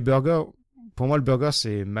 Pour les burgers. Pour moi, le burger,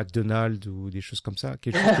 c'est McDonald's ou des choses comme ça.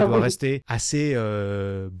 Quelque chose qui doit rester assez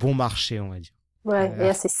bon marché, on va dire. Ouais, et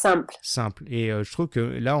assez simple. Simple. Et je trouve que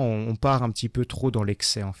là, on part un petit peu trop dans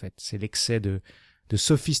l'excès, en fait. C'est l'excès de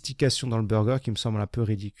sophistication dans le burger qui me semble un peu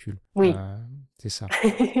ridicule. Oui. C'est ça.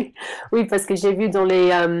 Oui, parce que j'ai vu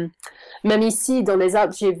même ici, dans les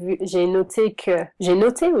Alpes, j'ai noté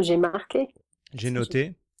ou j'ai marqué? J'ai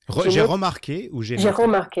noté. J'ai remarqué ou j'ai noté? J'ai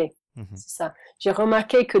remarqué. C'est ça. J'ai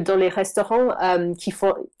remarqué que dans les restaurants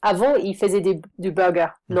avant, ils faisaient du burger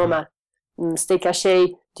normal. Steak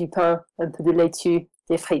haché, du pain, un peu de laitue,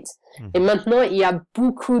 des frites. Et maintenant, il y a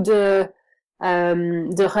beaucoup de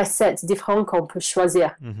recettes différentes qu'on peut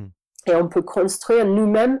choisir. Et on peut construire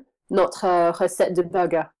nous-mêmes notre recette de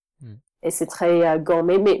burger. Et c'est très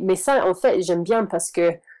gourmet. Mais ça, en fait, j'aime bien parce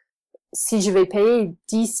que si je vais payer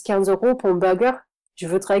 10, 15 euros pour un burger, je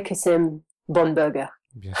voudrais que c'est un bon burger.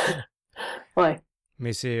 Bien sûr. Ouais.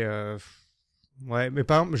 Mais c'est... Ouais, mais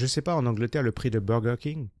par exemple, je sais pas, en Angleterre, le prix de Burger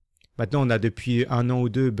King. Maintenant, on a depuis 1 an ou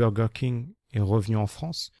 2, Burger King est revenu en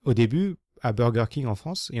France. Au début, à Burger King en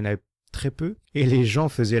France, il y en avait très peu. Et les gens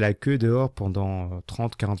faisaient la queue dehors pendant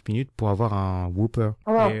 30-40 minutes pour avoir un Whopper.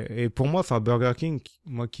 Oh wow. Et pour moi, Burger King,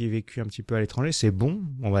 moi qui ai vécu un petit peu à l'étranger, c'est bon,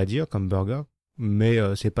 on va dire, comme burger. Mais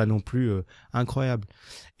c'est pas non plus incroyable.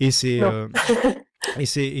 Et c'est... Et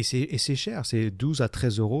c'est cher, c'est 12 à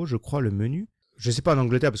 13 euros, je crois, le menu. Je sais pas en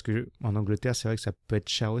Angleterre, parce que en Angleterre, c'est vrai que ça peut être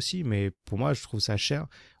cher aussi, mais pour moi, je trouve ça cher.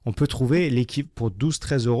 On peut trouver l'équipe pour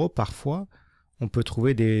 12-13 euros parfois. On peut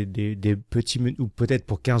trouver des petits menus, ou peut-être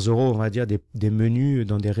pour 15 euros, on va dire, des menus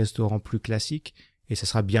dans des restaurants plus classiques. Et ça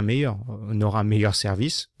sera bien meilleur. On aura un meilleur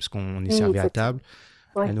service, parce qu'on est servi à table.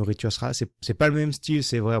 Ouais. La nourriture sera... C'est pas le même style,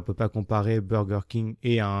 c'est vrai, on peut pas comparer Burger King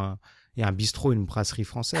et un bistrot, une brasserie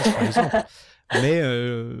française, par exemple. Mais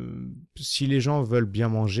si les gens veulent bien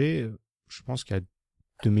manger, je pense qu'il y a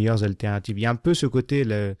de meilleures alternatives. Il y a un peu ce côté,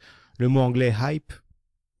 le mot anglais hype,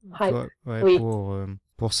 oui.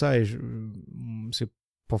 Pour ça. Et c'est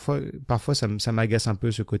parfois ça m'agace un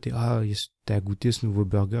peu ce côté. Ah, t'as goûté ce nouveau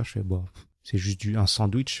burger? Je fais bon, c'est juste un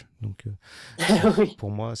sandwich. Donc oui.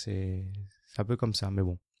 Pour moi, c'est un peu comme ça, mais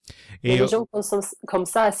bon. Et les gens comme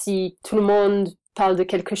ça, si tout le monde parle de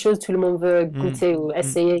quelque chose, tout le monde veut goûter ou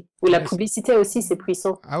essayer. Ou la publicité aussi, c'est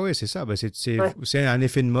puissant. Ah ouais, c'est ça. C'est un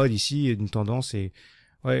effet de mode ici, une tendance. Et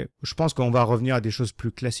ouais, je pense qu'on va revenir à des choses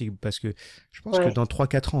plus classiques parce que je pense que dans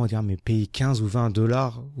 3-4 ans, on va dire, mais payer 15 ou 20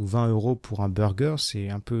 dollars ou 20 euros pour un burger, c'est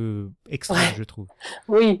un peu extrême, je trouve.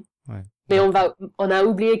 Oui. Ouais. Mais on a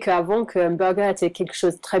oublié qu'avant, qu'un burger était quelque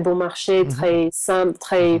chose de très bon marché, très simple,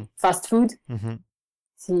 très fast food.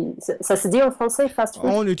 Ça se dit en français, fast food?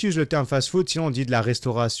 On utilise le terme fast food, sinon on dit de la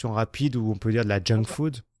restauration rapide ou on peut dire de la junk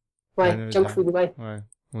food. Ouais, junk food, ouais.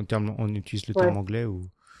 On utilise le terme anglais ou des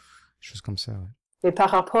choses comme ça, ouais. Mais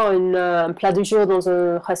par rapport à un plat du jour dans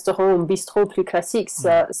un restaurant, un bistrot plus classique,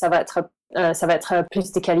 ça va être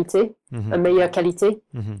plus de qualité, une meilleure qualité.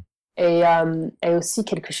 Et aussi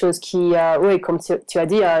quelque chose qui, oui, comme tu as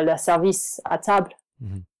dit, le service à table.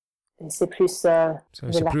 Et c'est plus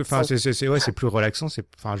relaxant. C'est plus relaxant.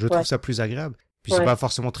 Je trouve ça plus agréable. Puis c'est pas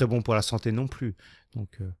forcément très bon pour la santé non plus.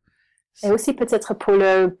 Donc, et aussi peut-être pour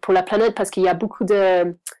la planète, parce qu'il y a beaucoup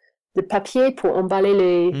de papier pour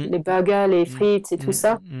emballer les burgers, les frites et tout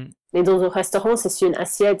ça. Mais dans un restaurant, c'est sur une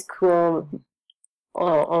assiette qu'on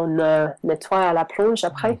nettoie à la plonge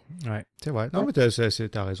après. Ouais, c'est vrai. Non, mais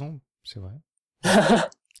t'as raison. C'est vrai.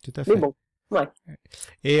 Tout à fait. Mais bon, ouais.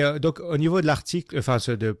 Et donc, au niveau de l'article,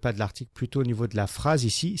 pas de l'article, plutôt au niveau de la phrase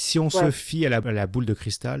ici, si on se fie à la boule de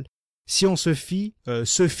cristal, si on se fie,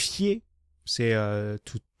 se fier, c'est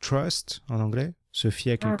to trust en anglais, se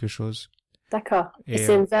fier à quelque chose. D'accord. Et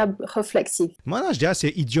c'est un verbe réflexif. Moi, non, je dirais c'est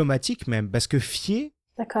idiomatique même, parce que fier.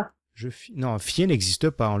 D'accord. Non, fier n'existe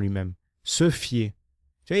pas en lui-même. Se fier.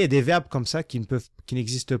 Tu vois, il y a des verbes comme ça qui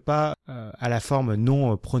n'existent pas à la forme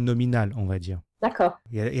non pronominale, on va dire. D'accord.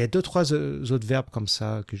 Il y a 2-3 autres verbes comme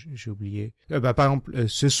ça que j'ai oublié. Par exemple,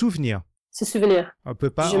 se souvenir. Se souvenir. On peut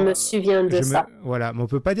pas. Je me souviens de ça. Voilà, mais on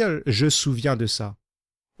peut pas dire je souviens de ça.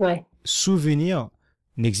 Ouais. Souvenir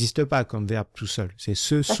n'existe pas comme verbe tout seul. C'est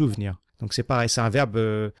se souvenir. Donc c'est pareil, c'est un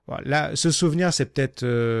verbe. Là, se souvenir, c'est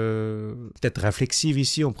peut-être réflexif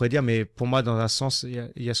ici, on pourrait dire, mais pour moi, dans un sens,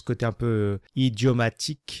 il y a ce côté un peu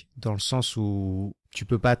idiomatique, dans le sens où tu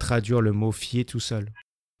peux pas traduire le mot fier tout seul.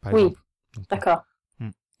 Par exemple. Donc, d'accord.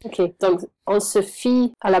 Ok, donc on se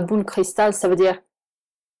fie à la boule cristal, ça veut dire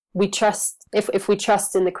we trust, if we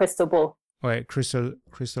trust in the crystal ball. Ouais,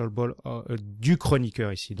 crystal ball du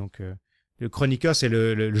chroniqueur ici. Donc le chroniqueur, c'est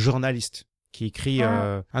le journaliste qui écrit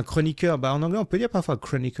un chroniqueur. En anglais, on peut dire parfois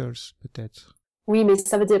chronicles, peut-être. Oui, mais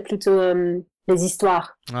ça veut dire plutôt les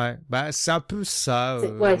histoires. Ouais, c'est un peu ça.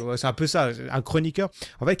 C'est un peu ça. Un chroniqueur.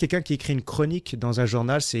 En fait, quelqu'un qui écrit une chronique dans un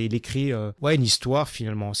journal, il écrit une histoire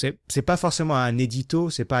finalement. C'est pas forcément un édito,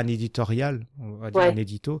 c'est pas un éditorial, on va dire un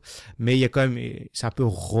édito, mais il y a quand même, c'est un peu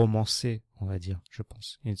romancé, on va dire, je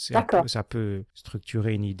pense. D'accord. Ça peut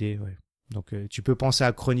structurer une idée, ouais. Donc, tu peux penser à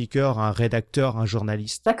un chroniqueur, un rédacteur, un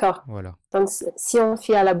journaliste. D'accord. Voilà. Donc, si on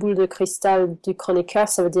fie à la boule de cristal du chroniqueur,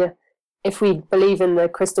 ça veut dire if we believe in the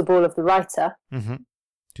crystal ball of the writer.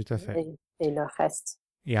 Tout à fait. Et le reste.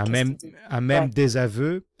 Et un même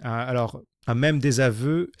désaveu. Un même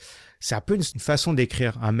désaveu, c'est un peu une façon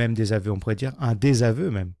d'écrire un même désaveu. On pourrait dire un désaveu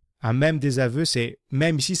même. Un même désaveu,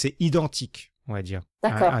 même ici, c'est identique, on va dire.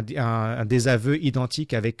 D'accord. Un désaveu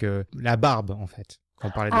identique avec la barbe, en fait. Quand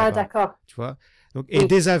on parlait de la barbe. D'accord. Tu vois? Donc, et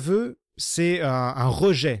désaveu, c'est un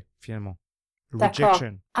rejet, finalement.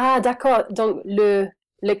 Rejection. Ah, d'accord. Donc,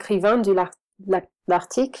 l'écrivain de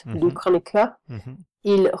l'article, du chroniqueur,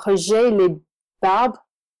 il rejette les barbes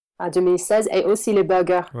à 2016 et aussi les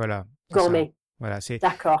burgers gourmets. Voilà,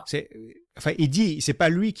 d'accord. Enfin, il dit, c'est pas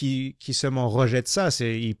lui qui seulement rejette ça,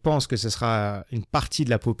 il pense que ce sera une partie de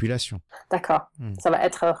la population. D'accord. Ça va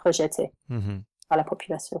être rejeté par la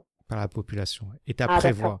population. Par la population. Et à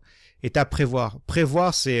prévoir. Et à prévoir.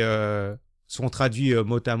 Prévoir, c'est, si on traduit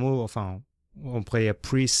mot à mot, enfin, on pourrait dire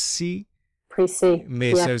pre-see.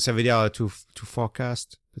 Mais ça veut dire to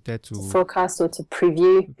forecast, peut-être. To forecast ou to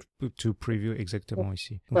preview. To preview, exactement,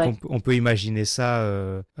 ici. Donc, on peut imaginer ça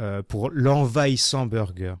pour l'envahissant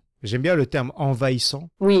burger. J'aime bien le terme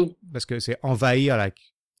envahissant. Oui. Parce que c'est envahir,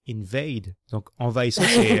 like invade. Donc, envahissant,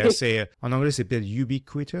 en anglais, c'est peut-être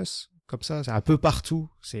ubiquitous, comme ça. C'est un peu partout.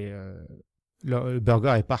 Le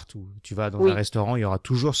burger est partout. Tu vas dans un restaurant, il y aura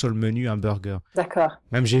toujours sur le menu un burger. D'accord.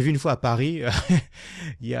 Même j'ai vu une fois à Paris,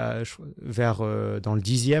 il y a dans le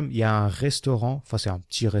 10e, il y a un restaurant, enfin c'est un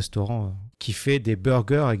petit restaurant qui fait des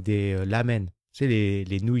burgers avec des lamen, tu sais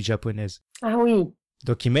les nouilles japonaises. Ah oui.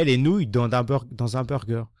 Donc il met les nouilles dans un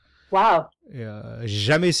burger. Waouh. J'ai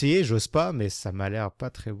jamais essayé, j'ose pas, mais ça m'a l'air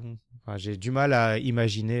pas très bon. Enfin, j'ai du mal à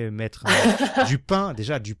imaginer mettre du pain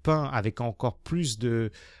avec encore plus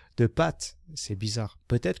de pâtes, c'est bizarre.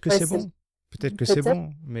 Peut-être que c'est bon. Peut-être que c'est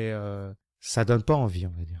bon, mais ça donne pas envie,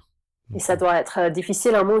 on va dire. Et ça doit être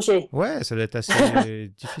difficile à manger. Ouais, ça doit être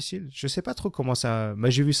assez difficile. Je sais pas trop comment ça.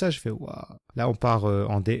 Mais j'ai vu ça, je fais waouh. Là, on part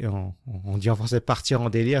on dit en français partir en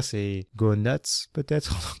délire, c'est go nuts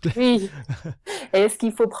peut-être en anglais. Oui. Et est-ce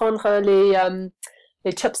qu'il faut prendre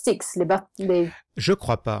les chopsticks, les... Je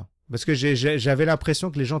crois pas. Parce que j'avais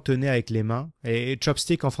l'impression que les gens tenaient avec les mains. Et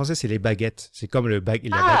chopstick en français, c'est les baguettes. C'est comme la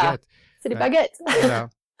baguette. C'est les baguettes. Voilà.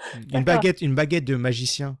 Une baguette de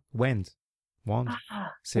magicien. Wand.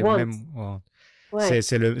 C'est wand. le même. Ouais.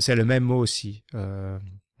 C'est le même mot aussi.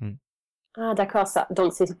 Ah d'accord, ça.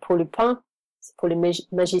 Donc c'est pour le pain. c'est pour les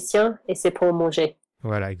magiciens et c'est pour manger.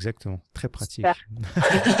 Voilà, exactement. Très pratique.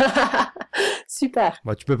 Super. Super.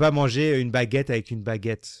 Bon, tu peux pas manger une baguette avec une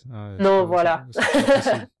baguette. Non, voilà. C'est pas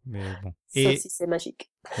possible, mais bon. Sauf si c'est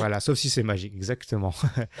magique. Voilà, sauf si c'est magique, exactement.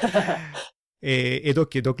 Et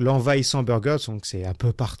donc l'envahissant burger, donc c'est un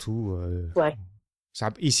peu partout. Ouais.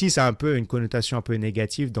 Ici, c'est un peu une connotation un peu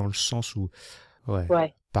négative dans le sens où,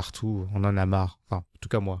 partout, on en a marre. Enfin, en tout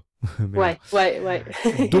cas moi. Ouais.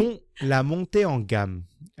 Dont la montée en gamme.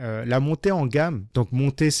 La montée en gamme, donc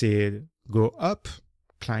monter c'est go up,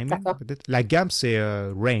 climbing peut-être. La gamme c'est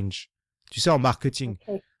range. Tu sais en marketing,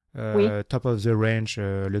 top of the range,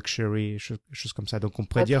 luxury, choses comme ça. Donc on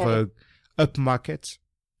pourrait dire up market.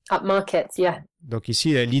 Up market, yeah. Donc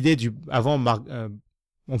ici l'idée avant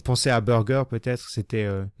on pensait à burger peut-être, c'était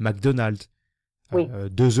McDonald's. 2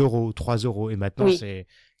 €, 3 € et maintenant c'est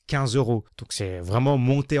 15 €. Donc c'est vraiment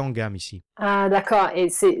monté en gamme ici. Ah d'accord, et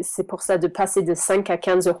c'est pour ça de passer de 5 à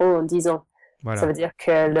 15 € en 10 ans. Voilà. Ça veut dire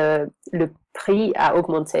que le prix a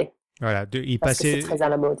augmenté. Voilà, parce que c'est très à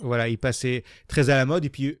la mode. Voilà, il passait très à la mode et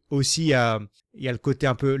puis aussi il y a le côté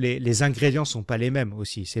un peu les ingrédients sont pas les mêmes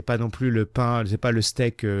aussi. C'est pas non plus le pain, c'est pas le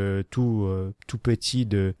steak tout petit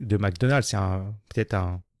de McDonald's, c'est peut-être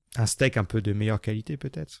un steak un peu de meilleure qualité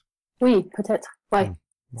peut-être. Oui, peut-être. Ouais.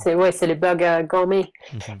 C'est les burgers gourmet.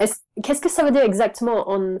 Qu'est-ce que ça veut dire exactement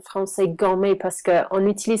en français gourmet? Parce qu'on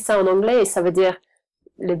utilise ça en anglais et ça veut dire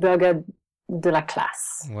les burgers de la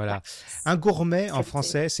classe. Voilà. Un gourmet en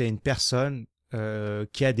français, c'est une personne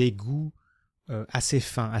qui a des goûts assez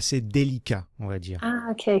fins, assez délicats, on va dire. Ah,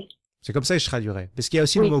 ok. C'est comme ça que je traduirais. Parce qu'il y a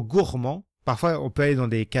aussi le mot gourmand. Parfois, on peut aller dans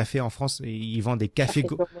des cafés en France et ils vendent des cafés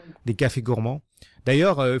gourmands.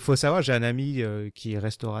 D'ailleurs, il faut savoir, j'ai un ami qui est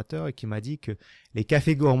restaurateur et qui m'a dit que les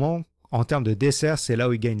cafés gourmands, en termes de dessert, c'est là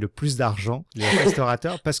où ils gagnent le plus d'argent, les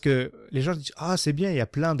restaurateurs, parce que les gens disent « Ah, c'est bien, il y a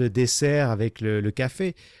plein de desserts avec le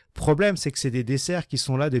café. » Problème, c'est que c'est des desserts qui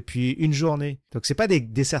sont là depuis une journée. Donc, c'est pas des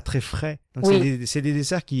desserts très frais. Donc, c'est des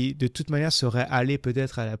desserts qui, de toute manière, seraient allés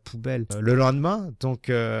peut-être à la poubelle le lendemain. Donc,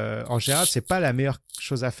 en général, c'est pas la meilleure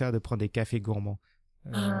chose à faire de prendre des cafés gourmands.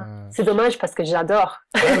 C'est dommage parce que j'adore.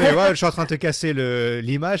 Mais je suis en train de te casser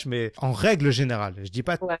l'image, mais en règle générale, je dis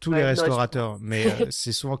pas tous les restaurateurs, mais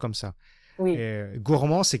c'est souvent comme ça. Oui.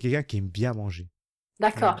 Gourmand, c'est quelqu'un qui aime bien manger.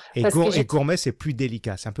 D'accord. Et gourmet, c'est plus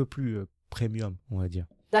délicat, c'est un peu plus premium, on va dire.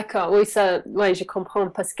 D'accord, oui, je comprends.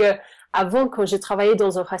 Parce que avant, quand j'ai travaillé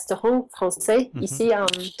dans un restaurant français, ici,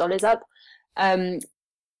 dans les Alpes,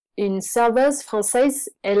 une serveuse française,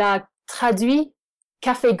 elle a traduit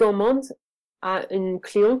café gourmand à une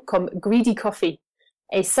cliente comme greedy coffee.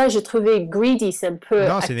 Et ça, j'ai trouvé greedy, c'est un peu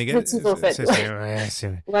accusatif en fait.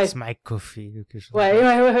 C'est my coffee. Quelque chose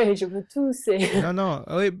ouais, je veux tout.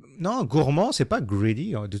 Non, gourmand, c'est pas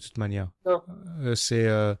greedy de toute manière. Non. C'est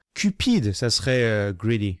cupide, ça serait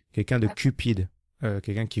greedy. Quelqu'un de cupide,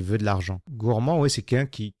 quelqu'un qui veut de l'argent. Gourmand, oui, c'est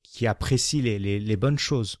quelqu'un qui apprécie les bonnes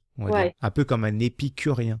choses. On va dire. Un peu comme un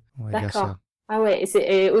épicurien. On va dire ça. Ah ouais,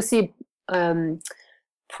 et aussi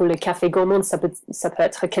pour le café gourmand, ça peut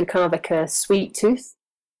être quelqu'un avec un sweet tooth.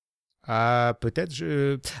 Ah, peut-être.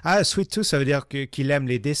 Sweet tooth, ça veut dire qu'il aime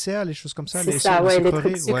les desserts, les choses comme ça. C'est ça, les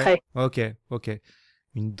trucs sucrés. Ouais. Ok.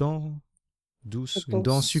 Une dent douce, une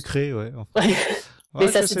dent sucrée, ouais. Enfin. Mais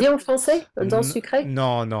ça se dit en français, une dent sucrée?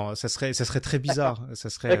 Non, ça serait très bizarre. Ça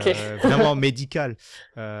serait vraiment médical.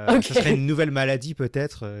 Ça serait une nouvelle maladie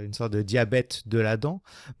peut-être, une sorte de diabète de la dent.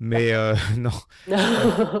 Mais non.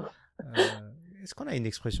 Est-ce qu'on a une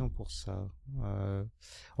expression pour ça?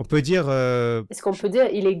 On peut dire... Est-ce qu'on peut dire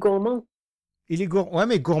il est gourmand? Il est gourmand. Ouais,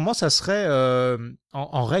 mais gourmand, ça serait...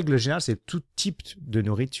 en règle générale, c'est tout type de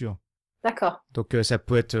nourriture. D'accord. Donc, ça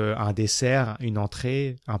peut être un dessert, une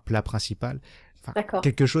entrée, un plat principal. Enfin,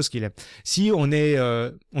 quelque chose qu'il aime. Si on est...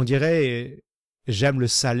 on dirait... j'aime le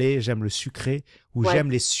salé, j'aime le sucré, ou j'aime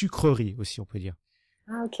les sucreries aussi, on peut dire.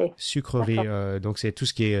 Ah, ok. Sucreries, donc c'est tout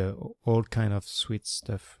ce qui est all kind of sweet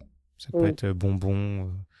stuff. Ça peut être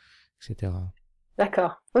bonbons, etc.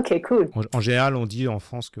 D'accord. Ok, cool. En général, on dit en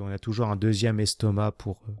France qu'on a toujours un deuxième estomac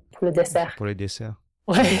pour le dessert. Pour les desserts.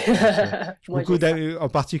 Ouais. Beaucoup en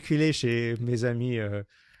particulier chez mes amis,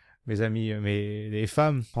 les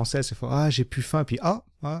femmes françaises, elles font j'ai plus faim, puis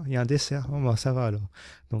il y a un dessert. Ça va alors.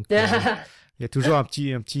 Donc il y a toujours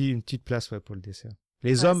une petite place pour le dessert.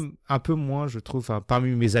 Les hommes, un peu moins, je trouve, parmi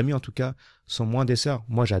mes amis en tout cas, sont moins desserts.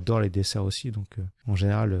 Moi, j'adore les desserts aussi, donc en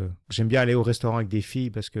général, j'aime bien aller au restaurant avec des filles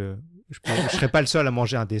parce que je serais pas le seul à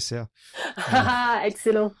manger un dessert.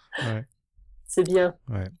 Excellent. Ouais. C'est bien.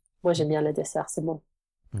 Ouais. Moi, j'aime bien les desserts, c'est bon.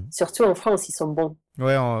 Surtout en France, ils sont bons.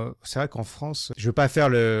 Ouais, c'est vrai qu'en France, je veux pas faire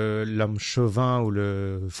l'homme chauvin ou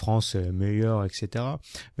le France est meilleur, etc.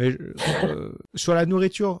 Mais sur la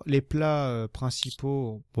nourriture, les plats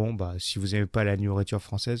principaux, bon bah si vous aimez pas la nourriture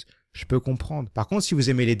française, je peux comprendre. Par contre, si vous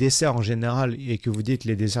aimez les desserts en général et que vous dites que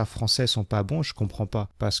les desserts français sont pas bons, je comprends pas.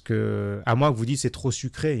 Parce que à moins que vous dites c'est trop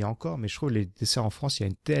sucré et encore, mais je trouve les desserts en France, il y a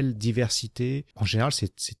une telle diversité. En général,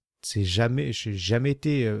 j'ai jamais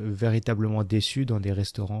été véritablement déçu dans des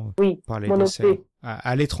restaurants par les desserts.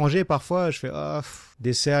 À l'étranger, parfois, je fais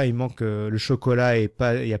dessert, il manque le chocolat et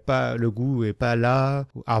pas, il y a pas le goût et pas là.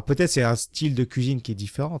 Alors peut-être c'est un style de cuisine qui est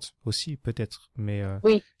différente aussi, peut-être. Mais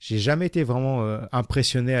j'ai jamais été vraiment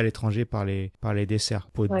impressionné à l'étranger par les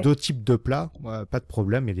desserts. Pour d'autres types de plats, pas de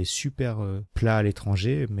problème. Il y a des super plats à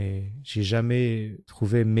l'étranger, mais j'ai jamais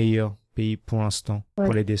trouvé meilleur pays pour l'instant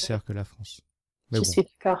pour les desserts que la France. Mais je suis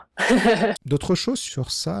d'accord. D'autres choses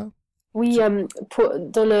sur ça? Oui,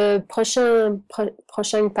 dans le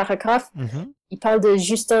prochain paragraphe, il parle de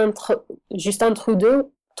Justin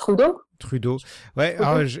Trudeau. Trudeau. Ouais,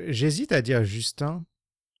 alors j'hésite à dire Justin,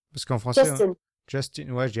 parce qu'en français... Justin,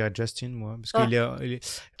 ouais, je dirais Justin, moi. Parce qu'il est...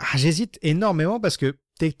 j'hésite énormément parce que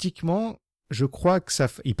techniquement, je crois que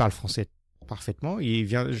il parle français parfaitement.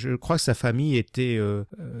 Je crois que sa famille était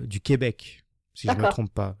du Québec, si je me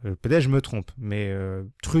trompe pas. Peut-être je me trompe, mais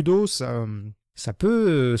Trudeau, ça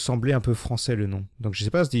peut sembler un peu français le nom. Donc je sais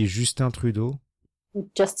pas si c'est Justin Trudeau.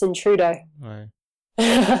 Justin Trudeau. Ouais.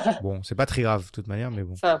 Bon, c'est pas très grave de toute manière, mais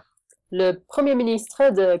bon. Enfin, le premier ministre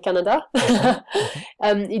de Canada,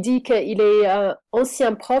 il dit qu'il est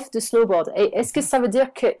ancien prof de snowboard. Et est-ce que ça veut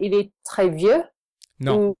dire qu'il est très vieux?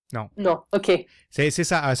 Non, Non, ok. C'est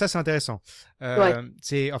ça. Ah, ça c'est intéressant.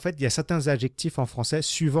 En fait, il y a certains adjectifs en français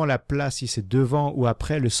suivant la place, si c'est devant ou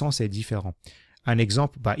après, le sens est différent. Un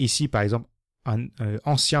exemple, ici par exemple, un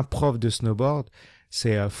ancien prof de snowboard,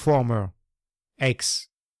 c'est former,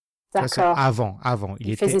 ex. D'accord. Ça, c'est avant.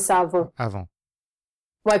 Il faisait ça avant. Avant.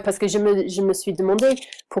 Ouais, parce que je me suis demandé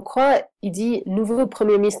pourquoi il dit nouveau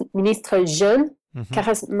premier ministre jeune,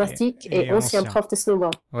 charismatique et ancien prof de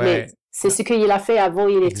snowboard. Ouais. Mais c'est ce qu'il a fait avant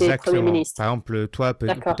il était premier ministre. Par exemple, toi,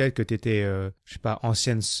 peut-être que tu étais, je sais pas,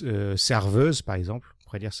 ancienne serveuse, par exemple, on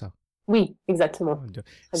pourrait dire ça. Oui, exactement.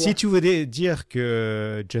 Si tu voulais dire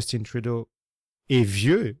que Justin Trudeau est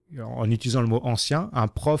vieux, en utilisant le mot ancien, un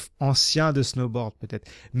prof ancien de snowboard peut-être.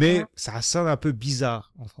 Mais ça sonne un peu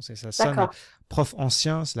bizarre en français. Ça sonne prof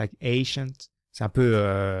ancien, c'est like ancient. C'est un peu...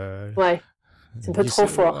 c'est un peu trop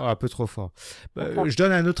fort. Un peu trop fort. Je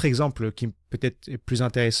donne un autre exemple qui peut-être est plus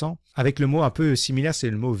intéressant. Avec le mot un peu similaire, c'est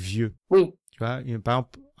le mot vieux. Oui. Tu vois, par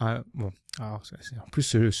exemple, alors, en plus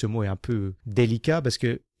ce mot est un peu délicat parce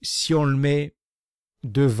que si on le met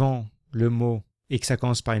devant le mot et que ça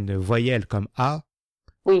commence par une voyelle comme A,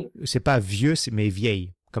 c'est pas vieux, mais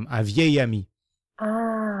vieille, comme un vieil ami.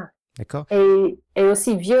 Ah. D'accord. Et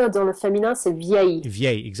aussi vieux dans le féminin, c'est vieille.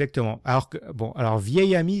 Vieille, exactement. Alors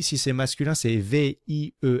vieil ami, si c'est masculin, c'est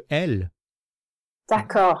V-I-E-L.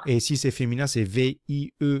 D'accord. Et si c'est féminin, c'est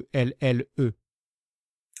V-I-E-L-L-E.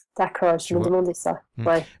 D'accord, je me demandais ça.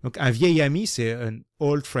 Ouais. Donc un vieil ami, c'est un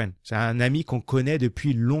old friend. C'est un ami qu'on connaît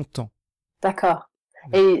depuis longtemps. D'accord.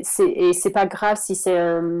 Et c'est pas grave si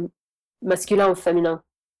c'est masculin ou féminin.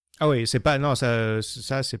 Ah oui, c'est pas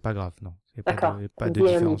ça c'est pas grave, non. D'accord. Pas de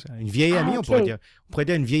différence. Une vieille amie, on pourrait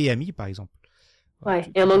dire une vieille amie par exemple. Ouais.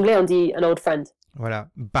 Et en anglais on dit an old friend. Voilà.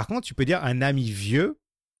 Par contre, tu peux dire un ami vieux.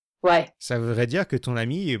 Ouais. Ça voudrait dire que ton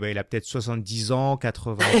ami, il a peut-être 70 ans,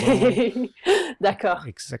 80 ans. D'accord.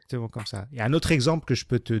 Exactement comme ça. Il y a un autre exemple que je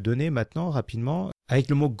peux te donner maintenant rapidement avec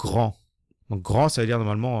le mot grand. Donc grand, ça veut dire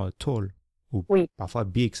normalement tall. Ou parfois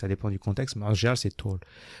big, ça dépend du contexte, mais en général, c'est tall.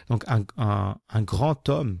 Donc, un grand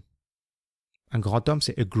homme,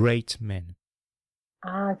 c'est a great man.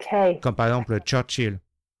 Ah, ok. Comme par exemple Churchill,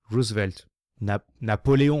 Roosevelt,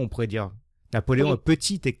 Napoléon, on pourrait dire. Napoléon est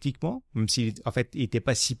petit techniquement, même s'il, en fait, il était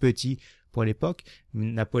pas si petit pour l'époque.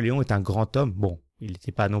 Napoléon est un grand homme. Bon, il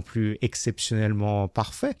n'était pas non plus exceptionnellement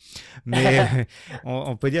parfait, mais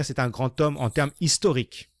on peut dire que c'est un grand homme en termes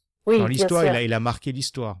historiques. Oui, dans l'histoire, il a marqué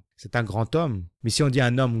l'histoire. C'est un grand homme. Mais si on dit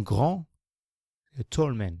un homme grand, a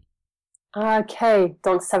tall man. Ah, ok.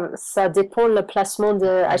 Donc, ça dépend le placement de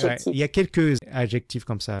adjectifs. Il y a quelques adjectifs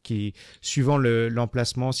comme ça qui, suivant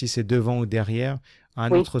l'emplacement, si c'est devant ou derrière, a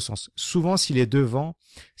un autre sens. Souvent, s'il est devant,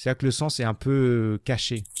 c'est-à-dire que le sens est un peu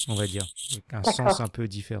caché, on va dire. Un sens un peu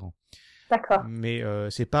différent. D'accord. Mais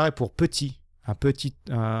c'est pareil pour petit. Un petit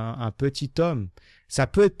homme. Ça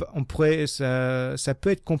peut être, ça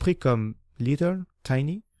peut être compris comme little,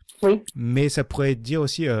 tiny. Oui. Mais ça pourrait dire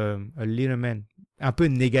aussi a little man. Un peu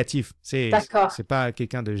négatif. C'est pas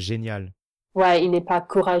quelqu'un de génial. Ouais, il n'est pas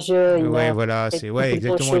courageux, il Ouais, a voilà, fait c'est beaucoup ouais, de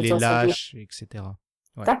bonnes exactement, il choses est dans sa vie. lâche, etc.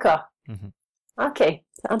 Ouais. D'accord. Mhm. Ok,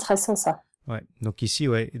 c'est intéressant ça. Ouais. Donc ici,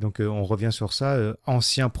 ouais, donc on revient sur ça.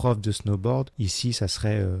 Ancien prof de snowboard. Ici, ça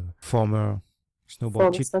serait former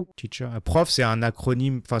snowboard teacher. Prof, c'est un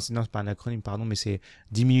acronyme. Enfin, non, c'est pas un acronyme, pardon, mais c'est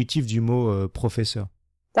diminutif du mot professeur.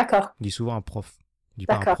 D'accord, On dit souvent un prof. On dit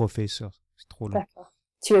pas un d'accord, professeur. C'est trop long. d'accord.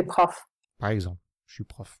 Tu es prof. Par exemple, je suis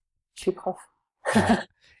prof. Je suis prof. Ouais.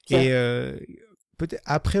 Bien. Et peut-être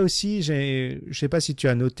après aussi, je sais pas si tu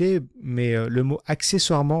as noté, mais le mot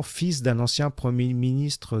accessoirement fils d'un ancien premier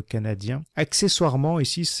ministre canadien. Accessoirement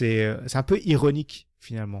ici, c'est un peu ironique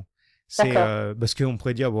finalement. C'est D'accord. parce qu'on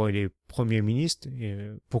pourrait dire bon, il est premier ministre. Et,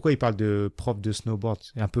 pourquoi il parle de prof de snowboard?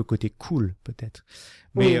 C'est un peu côté cool peut-être.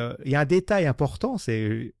 Mais Oui, il y a un détail important,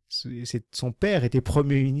 c'est son père était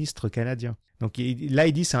premier ministre canadien. Donc là,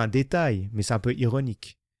 il dit c'est un détail, mais c'est un peu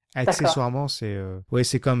ironique. d'accord. Accessoirement, c'est ouais,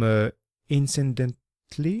 c'est comme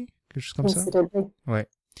incidentally, quelque chose comme ça. Incidentally. Ouais.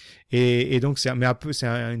 Et donc mais un peu,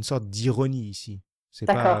 une sorte d'ironie ici. C'est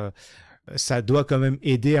pas, D'accord. ça doit quand même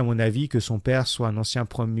aider à mon avis que son père soit un ancien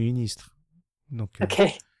premier ministre. Donc Ok.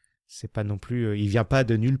 c'est pas non plus, il vient pas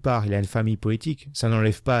de nulle part. Il a une famille politique. Ça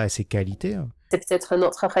n'enlève pas à ses qualités, hein. C'est peut-être une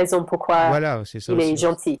autre raison pourquoi Voilà, c'est ça il est aussi.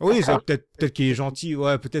 gentil. Oui, c'est D'accord. peut-être qu'il est gentil,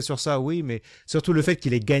 ouais, peut-être sur ça, oui, mais surtout le fait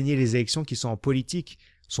qu'il ait gagné les élections qui sont en politique.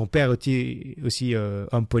 Son père était aussi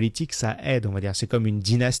homme politique, ça aide, on va dire. C'est comme une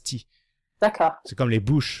dynastie. D'accord. C'est comme les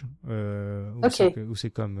Bush, Ok. ou c'est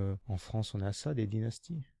comme en France, on a ça, des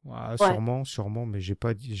dynasties. Ouais, Ouais. sûrement, mais je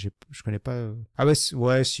connais pas. Ah ouais,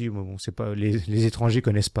 ouais, si, mais bon, c'est pas les étrangers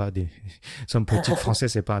connaissent pas des hommes politiques français,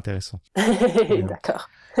 c'est pas intéressant. Mais bon. D'accord.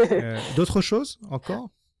 D'autres choses encore?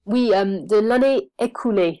 Oui, de l'année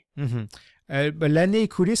écoulée. Mhm. Bah, l'année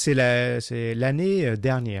écoulée, c'est l'année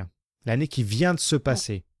dernière, l'année qui vient de se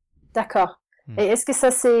passer. D'accord. Hmm. Et est-ce que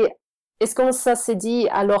ça s'est dit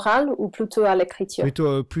à l'oral ou plutôt à l'écriture?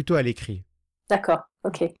 Plutôt à l'écrit, D'accord.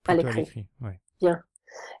 Ok. À plutôt à l'écrit. l'écrit. Ouais. Bien.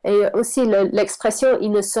 Et aussi l'expression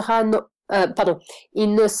il ne sera pardon,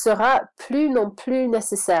 il ne sera plus non plus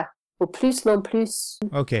nécessaire. Ou plus non plus.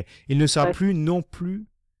 Ok. Il ne sera Ouais. plus non plus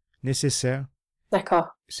nécessaire. D'accord.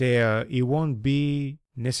 C'est it won't be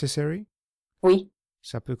necessary. Oui.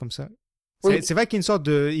 C'est un peu comme ça. Oui. C'est vrai qu'il y a une sorte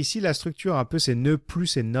de ici la structure un peu c'est ne plus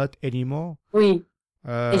c'est not anymore. Oui. Et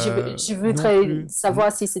je Non voudrais plus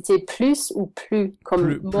savoir si c'était plus ou plus,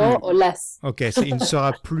 comme more plus. ou less. Ok, c'est il ne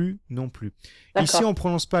sera plus non plus. Ici, D'accord. on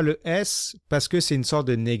prononce pas le S parce que c'est une sorte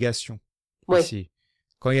de négation. Oui. Ici,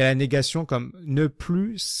 quand il y a la négation comme ne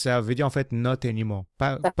plus, ça veut dire en fait not anymore.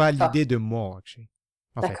 Pas D'accord. l'idée de more, actually,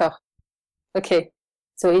 en fait. D'accord. OK.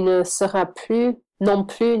 So, il ne sera plus non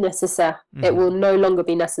plus nécessaire. It Mhm. will no longer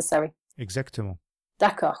be necessary. Exactement.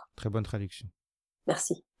 D'accord. Très bonne traduction.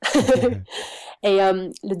 Merci. Et la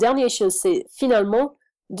dernière chose, c'est finalement,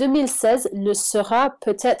 2016 ne sera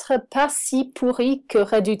peut-être pas si pourri que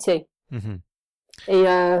redouté. Mhm. Et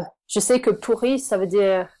je sais que pourri, ça veut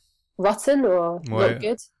dire rotten ou not Ouais,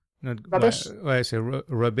 good, ouais, rubbish. ouais, c'est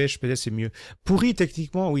rubbish, peut-être c'est mieux. Pourri,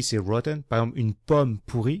 techniquement, oui, c'est rotten. Par exemple, une pomme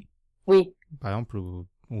pourrie, Oui, par exemple,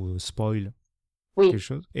 ou spoil, quelque oui.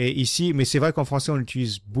 chose. Et ici, mais c'est vrai qu'en français, on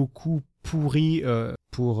utilise beaucoup pourri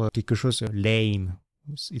pour quelque chose lame.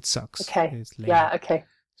 It sucks. OK. It's lame. Yeah, OK.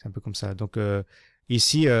 C'est un peu comme ça. Donc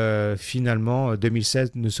ici, finalement,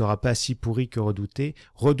 2016 ne sera pas si pourri que redouté.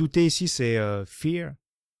 Redouté ici, c'est fear.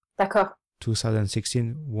 D'accord.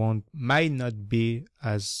 2016 might not be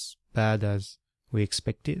as bad as we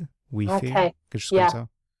expected. We fear. OK. Quelque chose comme Yeah, ça.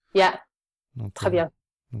 yeah. Donc, Très bien.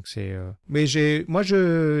 donc c'est. Mais moi,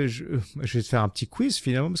 je vais te faire un petit quiz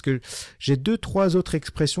finalement parce que j'ai deux, trois autres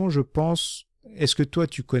expressions. Je pense. Est-ce que toi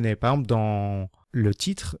tu connais? Par exemple, dans le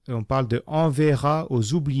titre, on parle de enverra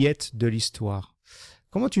aux oubliettes de l'histoire.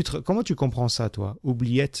 Comment tu comprends ça, toi?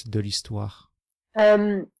 Oubliettes de l'histoire.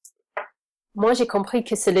 Euh, moi, j'ai compris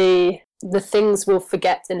que c'est the things we'll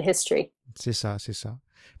forget in history. C'est ça, c'est ça.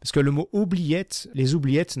 Parce que le mot oubliette, les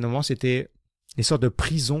oubliettes, normalement, c'était des sortes de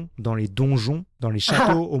prisons dans les donjons, dans les Ah,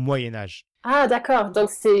 châteaux au Moyen Âge. ah d'accord. Donc,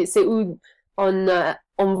 c'est où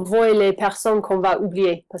on voit les personnes qu'on va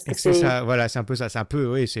oublier. Parce Et que que c'est c'est... ça, voilà, c'est un peu ça. C'est un peu,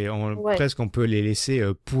 oui, Ouais, presque on peut les laisser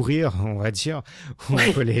pourrir, on va dire, ou on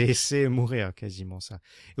peut ouais. les laisser mourir, quasiment ça.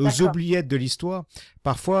 Et aux D'accord. oubliettes de l'histoire,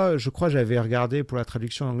 parfois, je crois, j'avais regardé pour la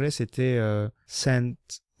traduction en anglais, c'était send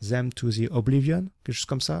them to the oblivion, quelque chose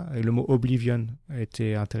comme ça. Et le mot oblivion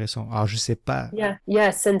était intéressant. Alors, je sais pas. Yeah,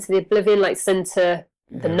 yeah. Send to the oblivion, like send to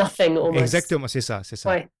the nothing almost. Exactement, c'est ça, c'est ça.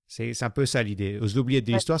 Ouais, C'est un peu ça l'idée. Aux oubliettes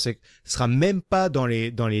de l'histoire, c'est que ce sera même pas dans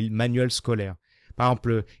les manuels scolaires. Par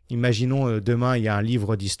exemple, imaginons demain, il y a un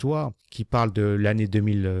livre d'histoire qui parle de l'année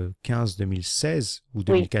 2015, 2016 ou oui,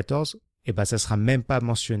 2014. eh ben, ça sera même pas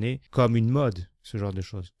mentionné comme une mode, ce genre de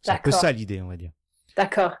choses. C'est un peu ça l'idée, on va dire.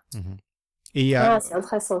 D'accord. Et il y a, c'est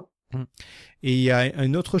intéressant. Et il y a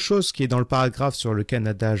une autre chose qui est dans le paragraphe sur le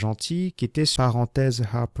Canada gentil, qui était sur parenthèse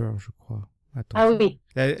Harper, je crois. Attends. Ah oui.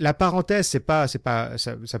 La parenthèse, ça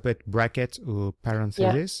peut être bracket ou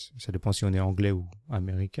parenthesis. Ça dépend si on est anglais ou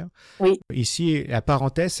américain. Oui. Ici, la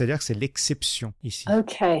parenthèse, c'est-à-dire que c'est l'exception ici.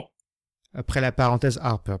 OK. Après la parenthèse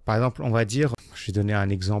Harper. Par exemple, on va dire, je vais donner un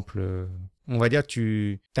exemple. On va dire,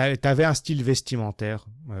 tu avais un style vestimentaire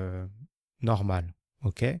normal,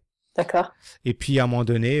 ok? D'accord. Et puis à un moment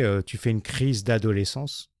donné, tu fais une crise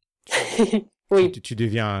d'adolescence. Oui. Tu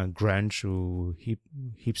deviens un grunge ou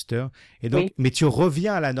hipster. Et donc, Oui. mais tu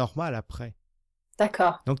reviens à la normale après.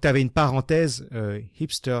 D'accord. Donc, tu avais une parenthèse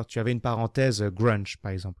hipster, tu avais une parenthèse grunge,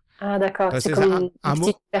 par exemple. Ah, d'accord. Donc, c'est comme une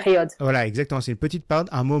petite période. Voilà, exactement. C'est une petite période,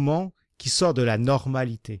 un moment qui sort de la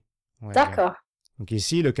normalité. D'accord. Donc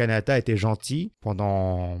ici, le Canada était gentil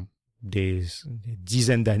pendant des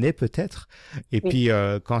dizaines d'années peut-être. Et puis,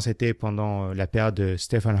 quand c'était pendant la période de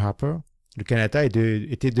Stephen Harper, le Canada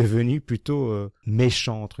était devenu plutôt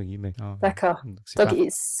méchant, entre guillemets. D'accord. Donc,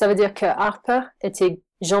 ça veut dire que Harper était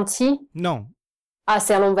gentil? Non. Ah,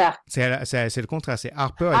 c'est à l'envers. C'est le contraire. C'est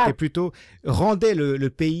Harper était plutôt rendait le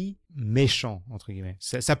pays méchant, entre guillemets.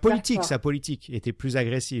 Sa politique était plus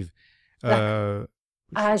agressive.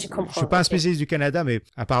 Je comprends. Je suis pas un spécialiste du Canada, mais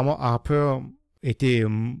apparemment Harper était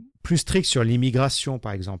plus strict sur l'immigration,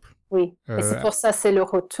 par exemple. Oui, et c'est pour ça c'est le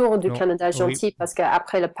retour du Canada gentil, parce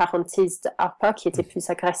qu'après la parenthèse de Harper qui était plus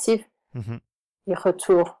agressive, il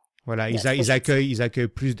retourne. Voilà, ils accueillent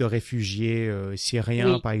plus de réfugiés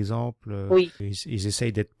syriens, par exemple. Ils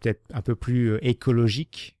essayent d'être peut-être un peu plus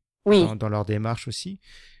écologiques dans leur démarche aussi.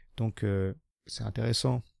 Donc, c'est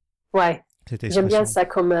intéressant. Ouais, j'aime bien ça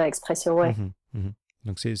comme expression, ouais.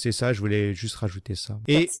 Donc, c'est ça, je voulais juste rajouter ça.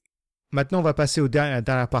 Et maintenant, on va passer à la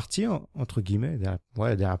dernière partie, entre guillemets,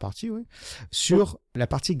 dernière partie, sur la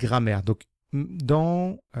partie grammaire. Donc,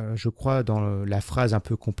 je crois, dans la phrase un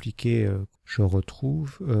peu compliquée, je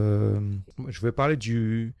retrouve, je vais parler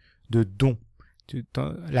de don.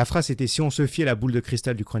 La phrase était « Si on se fie à la boule de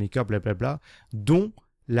cristal du chroniqueur, blablabla, don,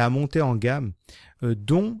 la montée en gamme. »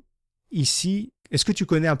 Don, ici, est-ce que tu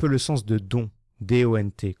connais un peu le sens de don,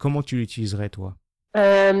 D-O-N-T? Comment tu l'utiliserais, toi?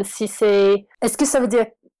 Est-ce que ça veut dire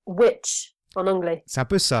witch en anglais? C'est un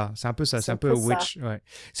peu ça, c'est un peu witch. Ouais.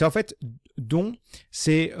 C'est en fait, don,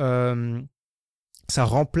 c'est ça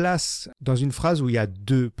remplace dans une phrase où il y a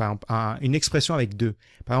deux, par exemple, une expression avec deux.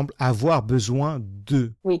 Par exemple, avoir besoin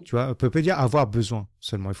de. Oui. Tu vois, on peut pas dire avoir besoin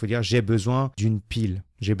seulement. Il faut dire j'ai besoin d'une pile,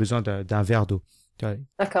 j'ai besoin d'un verre d'eau.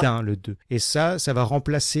 D'accord. Le deux. Et ça va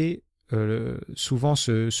remplacer souvent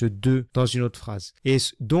ce deux dans une autre phrase. Et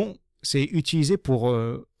don, c'est utilisé pour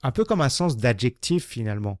un peu comme un sens d'adjectif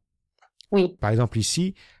finalement. Oui. Par exemple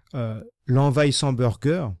ici, l'envahissant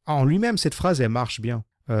burger. En lui-même, cette phrase, elle marche bien.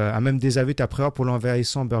 A même des aveux à prévoir pour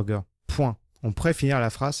l'envahissant burger. Point. On pourrait finir la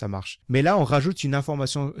phrase, ça marche. Mais là, on rajoute une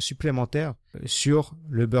information supplémentaire sur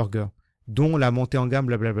le burger, dont la montée en gamme,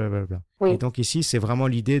 blablabla. Oui. Et donc ici, c'est vraiment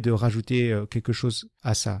l'idée de rajouter quelque chose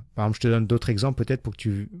à ça. Par exemple, je te donne d'autres exemples peut-être pour que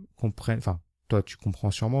tu comprennes. Enfin, toi, tu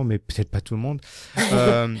comprends sûrement, mais peut-être pas tout le monde.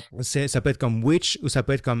 Ça peut être comme which, ou ça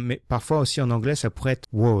peut être comme, mais parfois aussi en anglais, ça pourrait être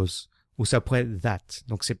was, ou ça pourrait être that.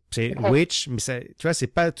 Donc c'est which, mais ça, tu vois, c'est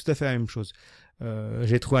pas tout à fait la même chose.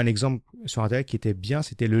 J'ai trouvé un exemple sur Internet qui était bien,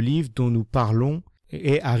 c'était le livre dont nous parlons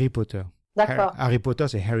et Harry Potter. D'accord. Harry Potter,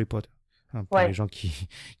 c'est Harry Potter. Pour les gens qui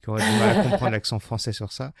auraient du mal à comprendre l'accent français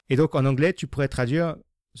sur ça. Et donc, en anglais, tu pourrais traduire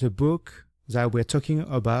The book that we're talking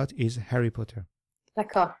about is Harry Potter.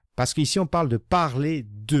 D'accord. Parce qu'ici, on parle de parler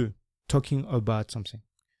de, talking about something.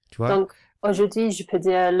 Tu vois? Donc, aujourd'hui, je peux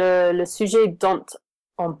dire le sujet dont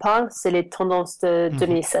on parle, c'est les tendances de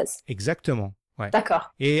 2016. Exactement. Ouais.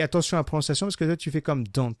 D'accord. Et attention à la prononciation, parce que toi, tu fais comme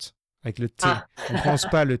don't, avec le T. On ne prononce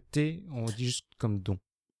pas le T, on dit juste comme don.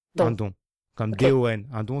 Un don. Comme D-O-N.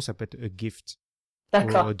 Un don, ça peut être a gift.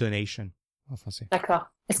 D'accord. Ou a donation, en français.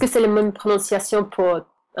 D'accord. Est-ce que c'est la même prononciation pour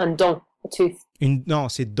un don? Non,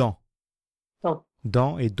 c'est dent.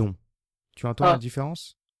 Dent et don. Tu entends la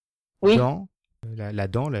différence? Oui. Dent, la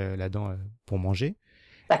dent pour manger.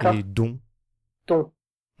 D'accord. Et don. Don.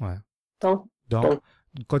 Ouais. Don.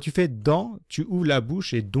 Quand tu fais dent, tu ouvres la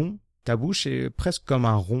bouche et don, ta bouche est presque comme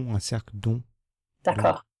un rond, un cercle don.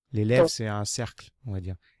 D'accord. Les lèvres, c'est un cercle, on va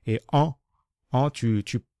dire. Et tu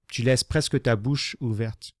laisses presque ta bouche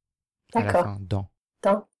ouverte. D'accord. À la fin, dent.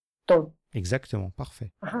 Don. Exactement,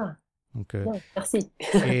 parfait. Ah. Donc, merci.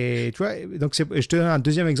 Et tu vois, donc je te donne un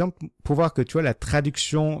deuxième exemple pour voir que tu vois la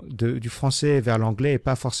traduction du français vers l'anglais est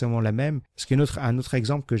pas forcément la même. Parce qu'un autre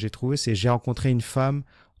exemple que j'ai trouvé, c'est j'ai rencontré une femme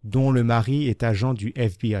dont le mari est agent du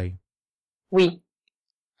FBI. Oui.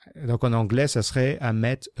 Donc en anglais, ça serait I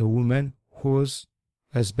met a woman whose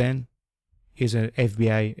husband is an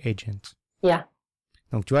FBI agent. Yeah.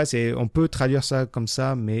 Donc tu vois, on peut traduire ça comme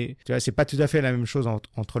ça, mais tu vois, c'est pas tout à fait la même chose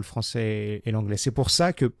entre le français et l'anglais. C'est pour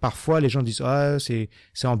ça que parfois les gens disent c'est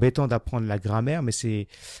embêtant d'apprendre la grammaire, mais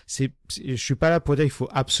je suis pas là pour dire qu'il faut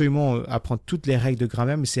absolument apprendre toutes les règles de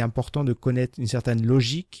grammaire, mais c'est important de connaître une certaine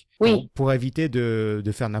logique pour éviter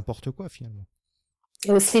de faire n'importe quoi finalement. Et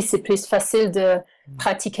aussi, c'est plus facile de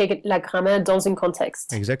pratiquer la grammaire dans un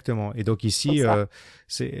contexte. Exactement. Et donc ici,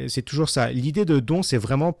 c'est toujours ça. L'idée de don, c'est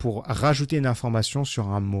vraiment pour rajouter une information sur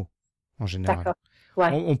un mot, en général. D'accord. Ouais.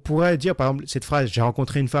 On pourrait dire, par exemple, cette phrase, j'ai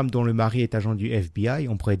rencontré une femme dont le mari est agent du FBI.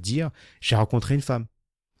 On pourrait dire, j'ai rencontré une femme.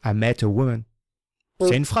 I met a woman. Oui.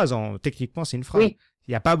 C'est une phrase, techniquement, c'est une phrase. Oui.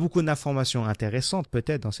 Il n'y a pas beaucoup d'informations intéressantes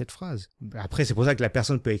peut-être dans cette phrase. Après, c'est pour ça que la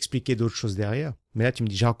personne peut expliquer d'autres choses derrière. Mais là, tu me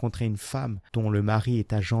dis, j'ai rencontré une femme dont le mari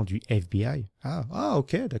est agent du FBI.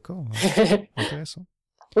 Ok, d'accord. Intéressant.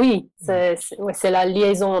 Oui, c'est la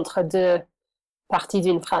liaison entre deux parties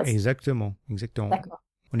d'une phrase. Exactement. D'accord.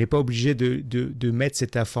 On n'est pas obligé de mettre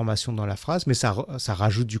cette information dans la phrase, mais ça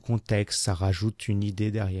rajoute du contexte, ça rajoute une idée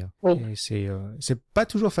derrière. Oui. Et c'est pas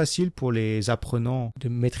toujours facile pour les apprenants de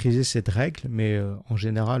maîtriser cette règle, mais en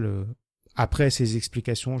général, après ces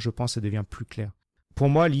explications, je pense que ça devient plus clair. Pour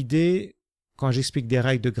moi, l'idée, quand j'explique des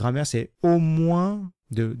règles de grammaire, c'est au moins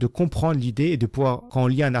de comprendre l'idée et de pouvoir, quand on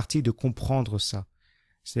lit un article, de comprendre ça.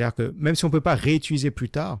 C'est-à-dire que même si on ne peut pas réutiliser plus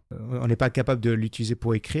tard, on n'est pas capable de l'utiliser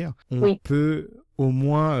pour écrire, on peut au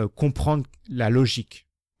moins comprendre la logique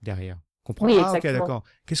derrière. Comprendre. Oui, ok, d'accord.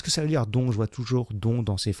 Qu'est-ce que ça veut dire don? Je vois toujours don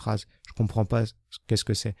dans ces phrases. Je ne comprends pas qu'est-ce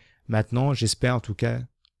que c'est. Maintenant, j'espère en tout cas,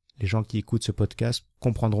 les gens qui écoutent ce podcast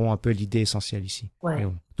comprendront un peu l'idée essentielle ici. Ouais.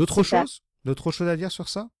 D'autres choses à dire sur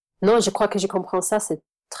ça? Non, je crois que je comprends ça, c'est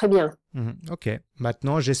très bien. Ok.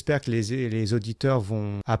 Maintenant, j'espère que les auditeurs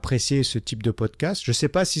vont apprécier ce type de podcast. Je ne sais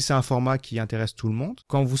pas si c'est un format qui intéresse tout le monde.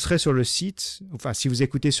 Quand vous serez sur le site, enfin, si vous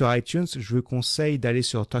écoutez sur iTunes, je vous conseille d'aller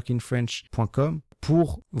sur talkingfrench.com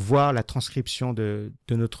pour voir la transcription de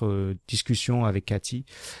notre discussion avec Cathy.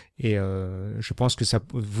 Et je pense que ça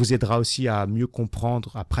vous aidera aussi à mieux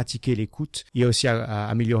comprendre, à pratiquer l'écoute et aussi à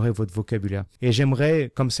améliorer votre vocabulaire. Et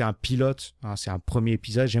j'aimerais, comme c'est un pilote, c'est un premier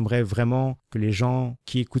épisode, j'aimerais vraiment que les gens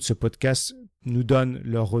qui écoutent ce podcast nous donnent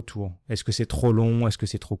leur retour. Est-ce que c'est trop long? Est-ce que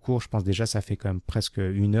c'est trop court? Je pense déjà ça fait quand même presque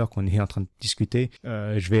 1 heure qu'on est en train de discuter.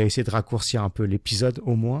 Je vais essayer de raccourcir un peu l'épisode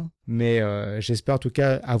au moins. Mais j'espère en tout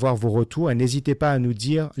cas avoir vos retours. Et n'hésitez pas à nous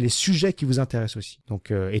dire les sujets qui vous intéressent aussi.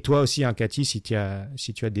 Donc, et toi aussi, Cathy, si tu as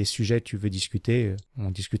des sujets que tu veux discuter,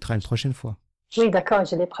 on discutera une prochaine fois. Oui, d'accord,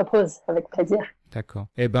 je les propose avec plaisir. D'accord.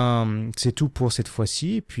 Eh ben, c'est tout pour cette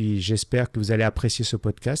fois-ci. Puis j'espère que vous allez apprécier ce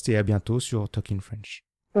podcast et à bientôt sur Talking French.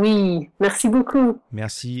 Oui, merci beaucoup.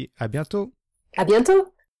 Merci, à bientôt. À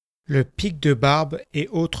bientôt. Le pic de barbe et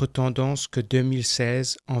autres tendances que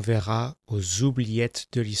 2016 enverra aux oubliettes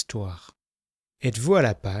de l'histoire. Êtes-vous à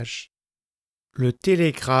la page? Le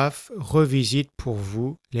Télégraphe revisite pour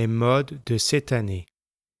vous les modes de cette année.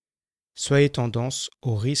 Soyez tendance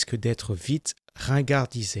au risque d'être vite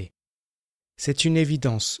ringardisé. C'est une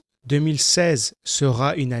évidence, 2016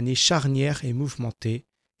 sera une année charnière et mouvementée,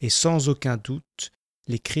 et sans aucun doute,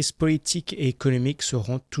 les crises politiques et économiques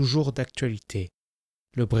seront toujours d'actualité.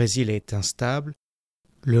 Le Brésil est instable,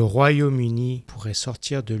 le Royaume-Uni pourrait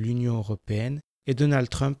sortir de l'Union européenne et Donald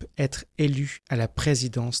Trump être élu à la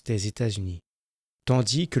présidence des États-Unis,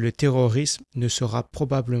 tandis que le terrorisme ne sera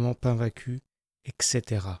probablement pas vaincu,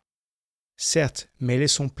 etc. Certes, mais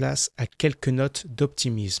laissons place à quelques notes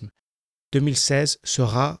d'optimisme. 2016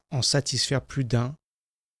 sera en satisfaire plus d'un,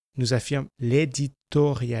 nous affirme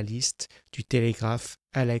l'éditorialiste du Télégraphe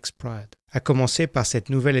Alex Pride. À commencer par cette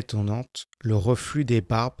nouvelle étonnante, le reflux des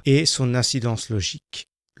barbes et son incidence logique,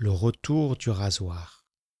 le retour du rasoir.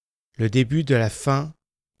 Le début de la fin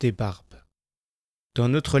des barbes. Dans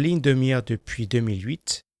notre ligne de mire depuis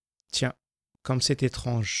 2008, tiens, comme c'est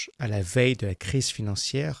étrange à la veille de la crise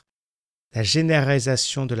financière, la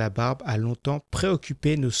généralisation de la barbe a longtemps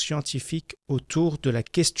préoccupé nos scientifiques autour de la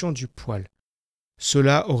question du poil.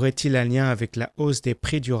 Cela aurait-il un lien avec la hausse des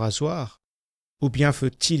prix du rasoir? Ou bien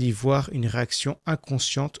faut-il y voir une réaction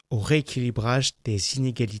inconsciente au rééquilibrage des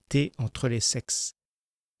inégalités entre les sexes?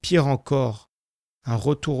 Pire encore, un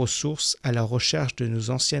retour aux sources à la recherche de nos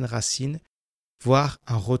anciennes racines, voire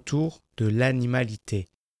un retour de l'animalité.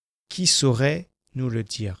 Qui saurait nous le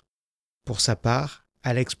dire? Pour sa part,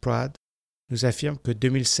 Alex Pride nous affirme que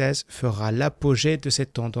 2016 fera l'apogée de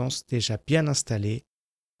cette tendance déjà bien installée.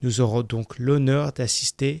 Nous aurons donc l'honneur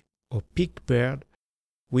d'assister au Peak Bird,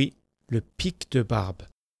 oui, le pic de barbe.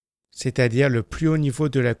 c'est-à-dire le plus haut niveau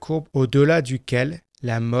de la courbe au-delà duquel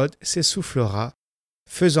la mode s'essoufflera,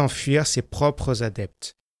 faisant fuir ses propres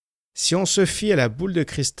adeptes. Si on se fie à la boule de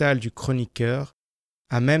cristal du chroniqueur,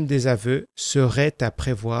 un même désaveu serait à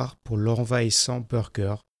prévoir pour l'envahissant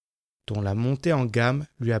burger, dont la montée en gamme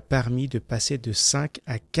lui a permis de passer de 5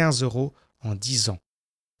 à 15 € en 10 ans.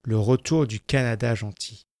 Le retour du Canada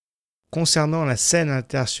gentil. Concernant la scène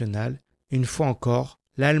internationale, une fois encore,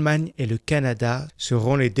 l'Allemagne et le Canada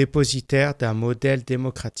seront les dépositaires d'un modèle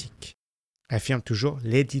démocratique, affirme toujours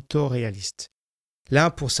l'éditorialiste. L'un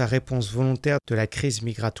pour sa réponse volontaire de la crise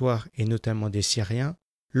migratoire et notamment des Syriens,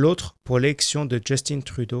 l'autre pour l'élection de Justin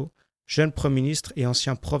Trudeau, jeune Premier ministre et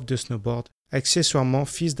ancien prof de snowboard, accessoirement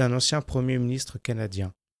fils d'un ancien Premier ministre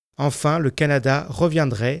canadien. Enfin, le Canada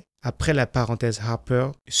reviendrait, après la parenthèse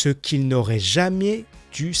Harper, ce qu'il n'aurait jamais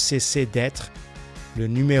dû cesser d'être, le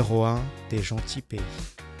numéro 1 des gentils pays.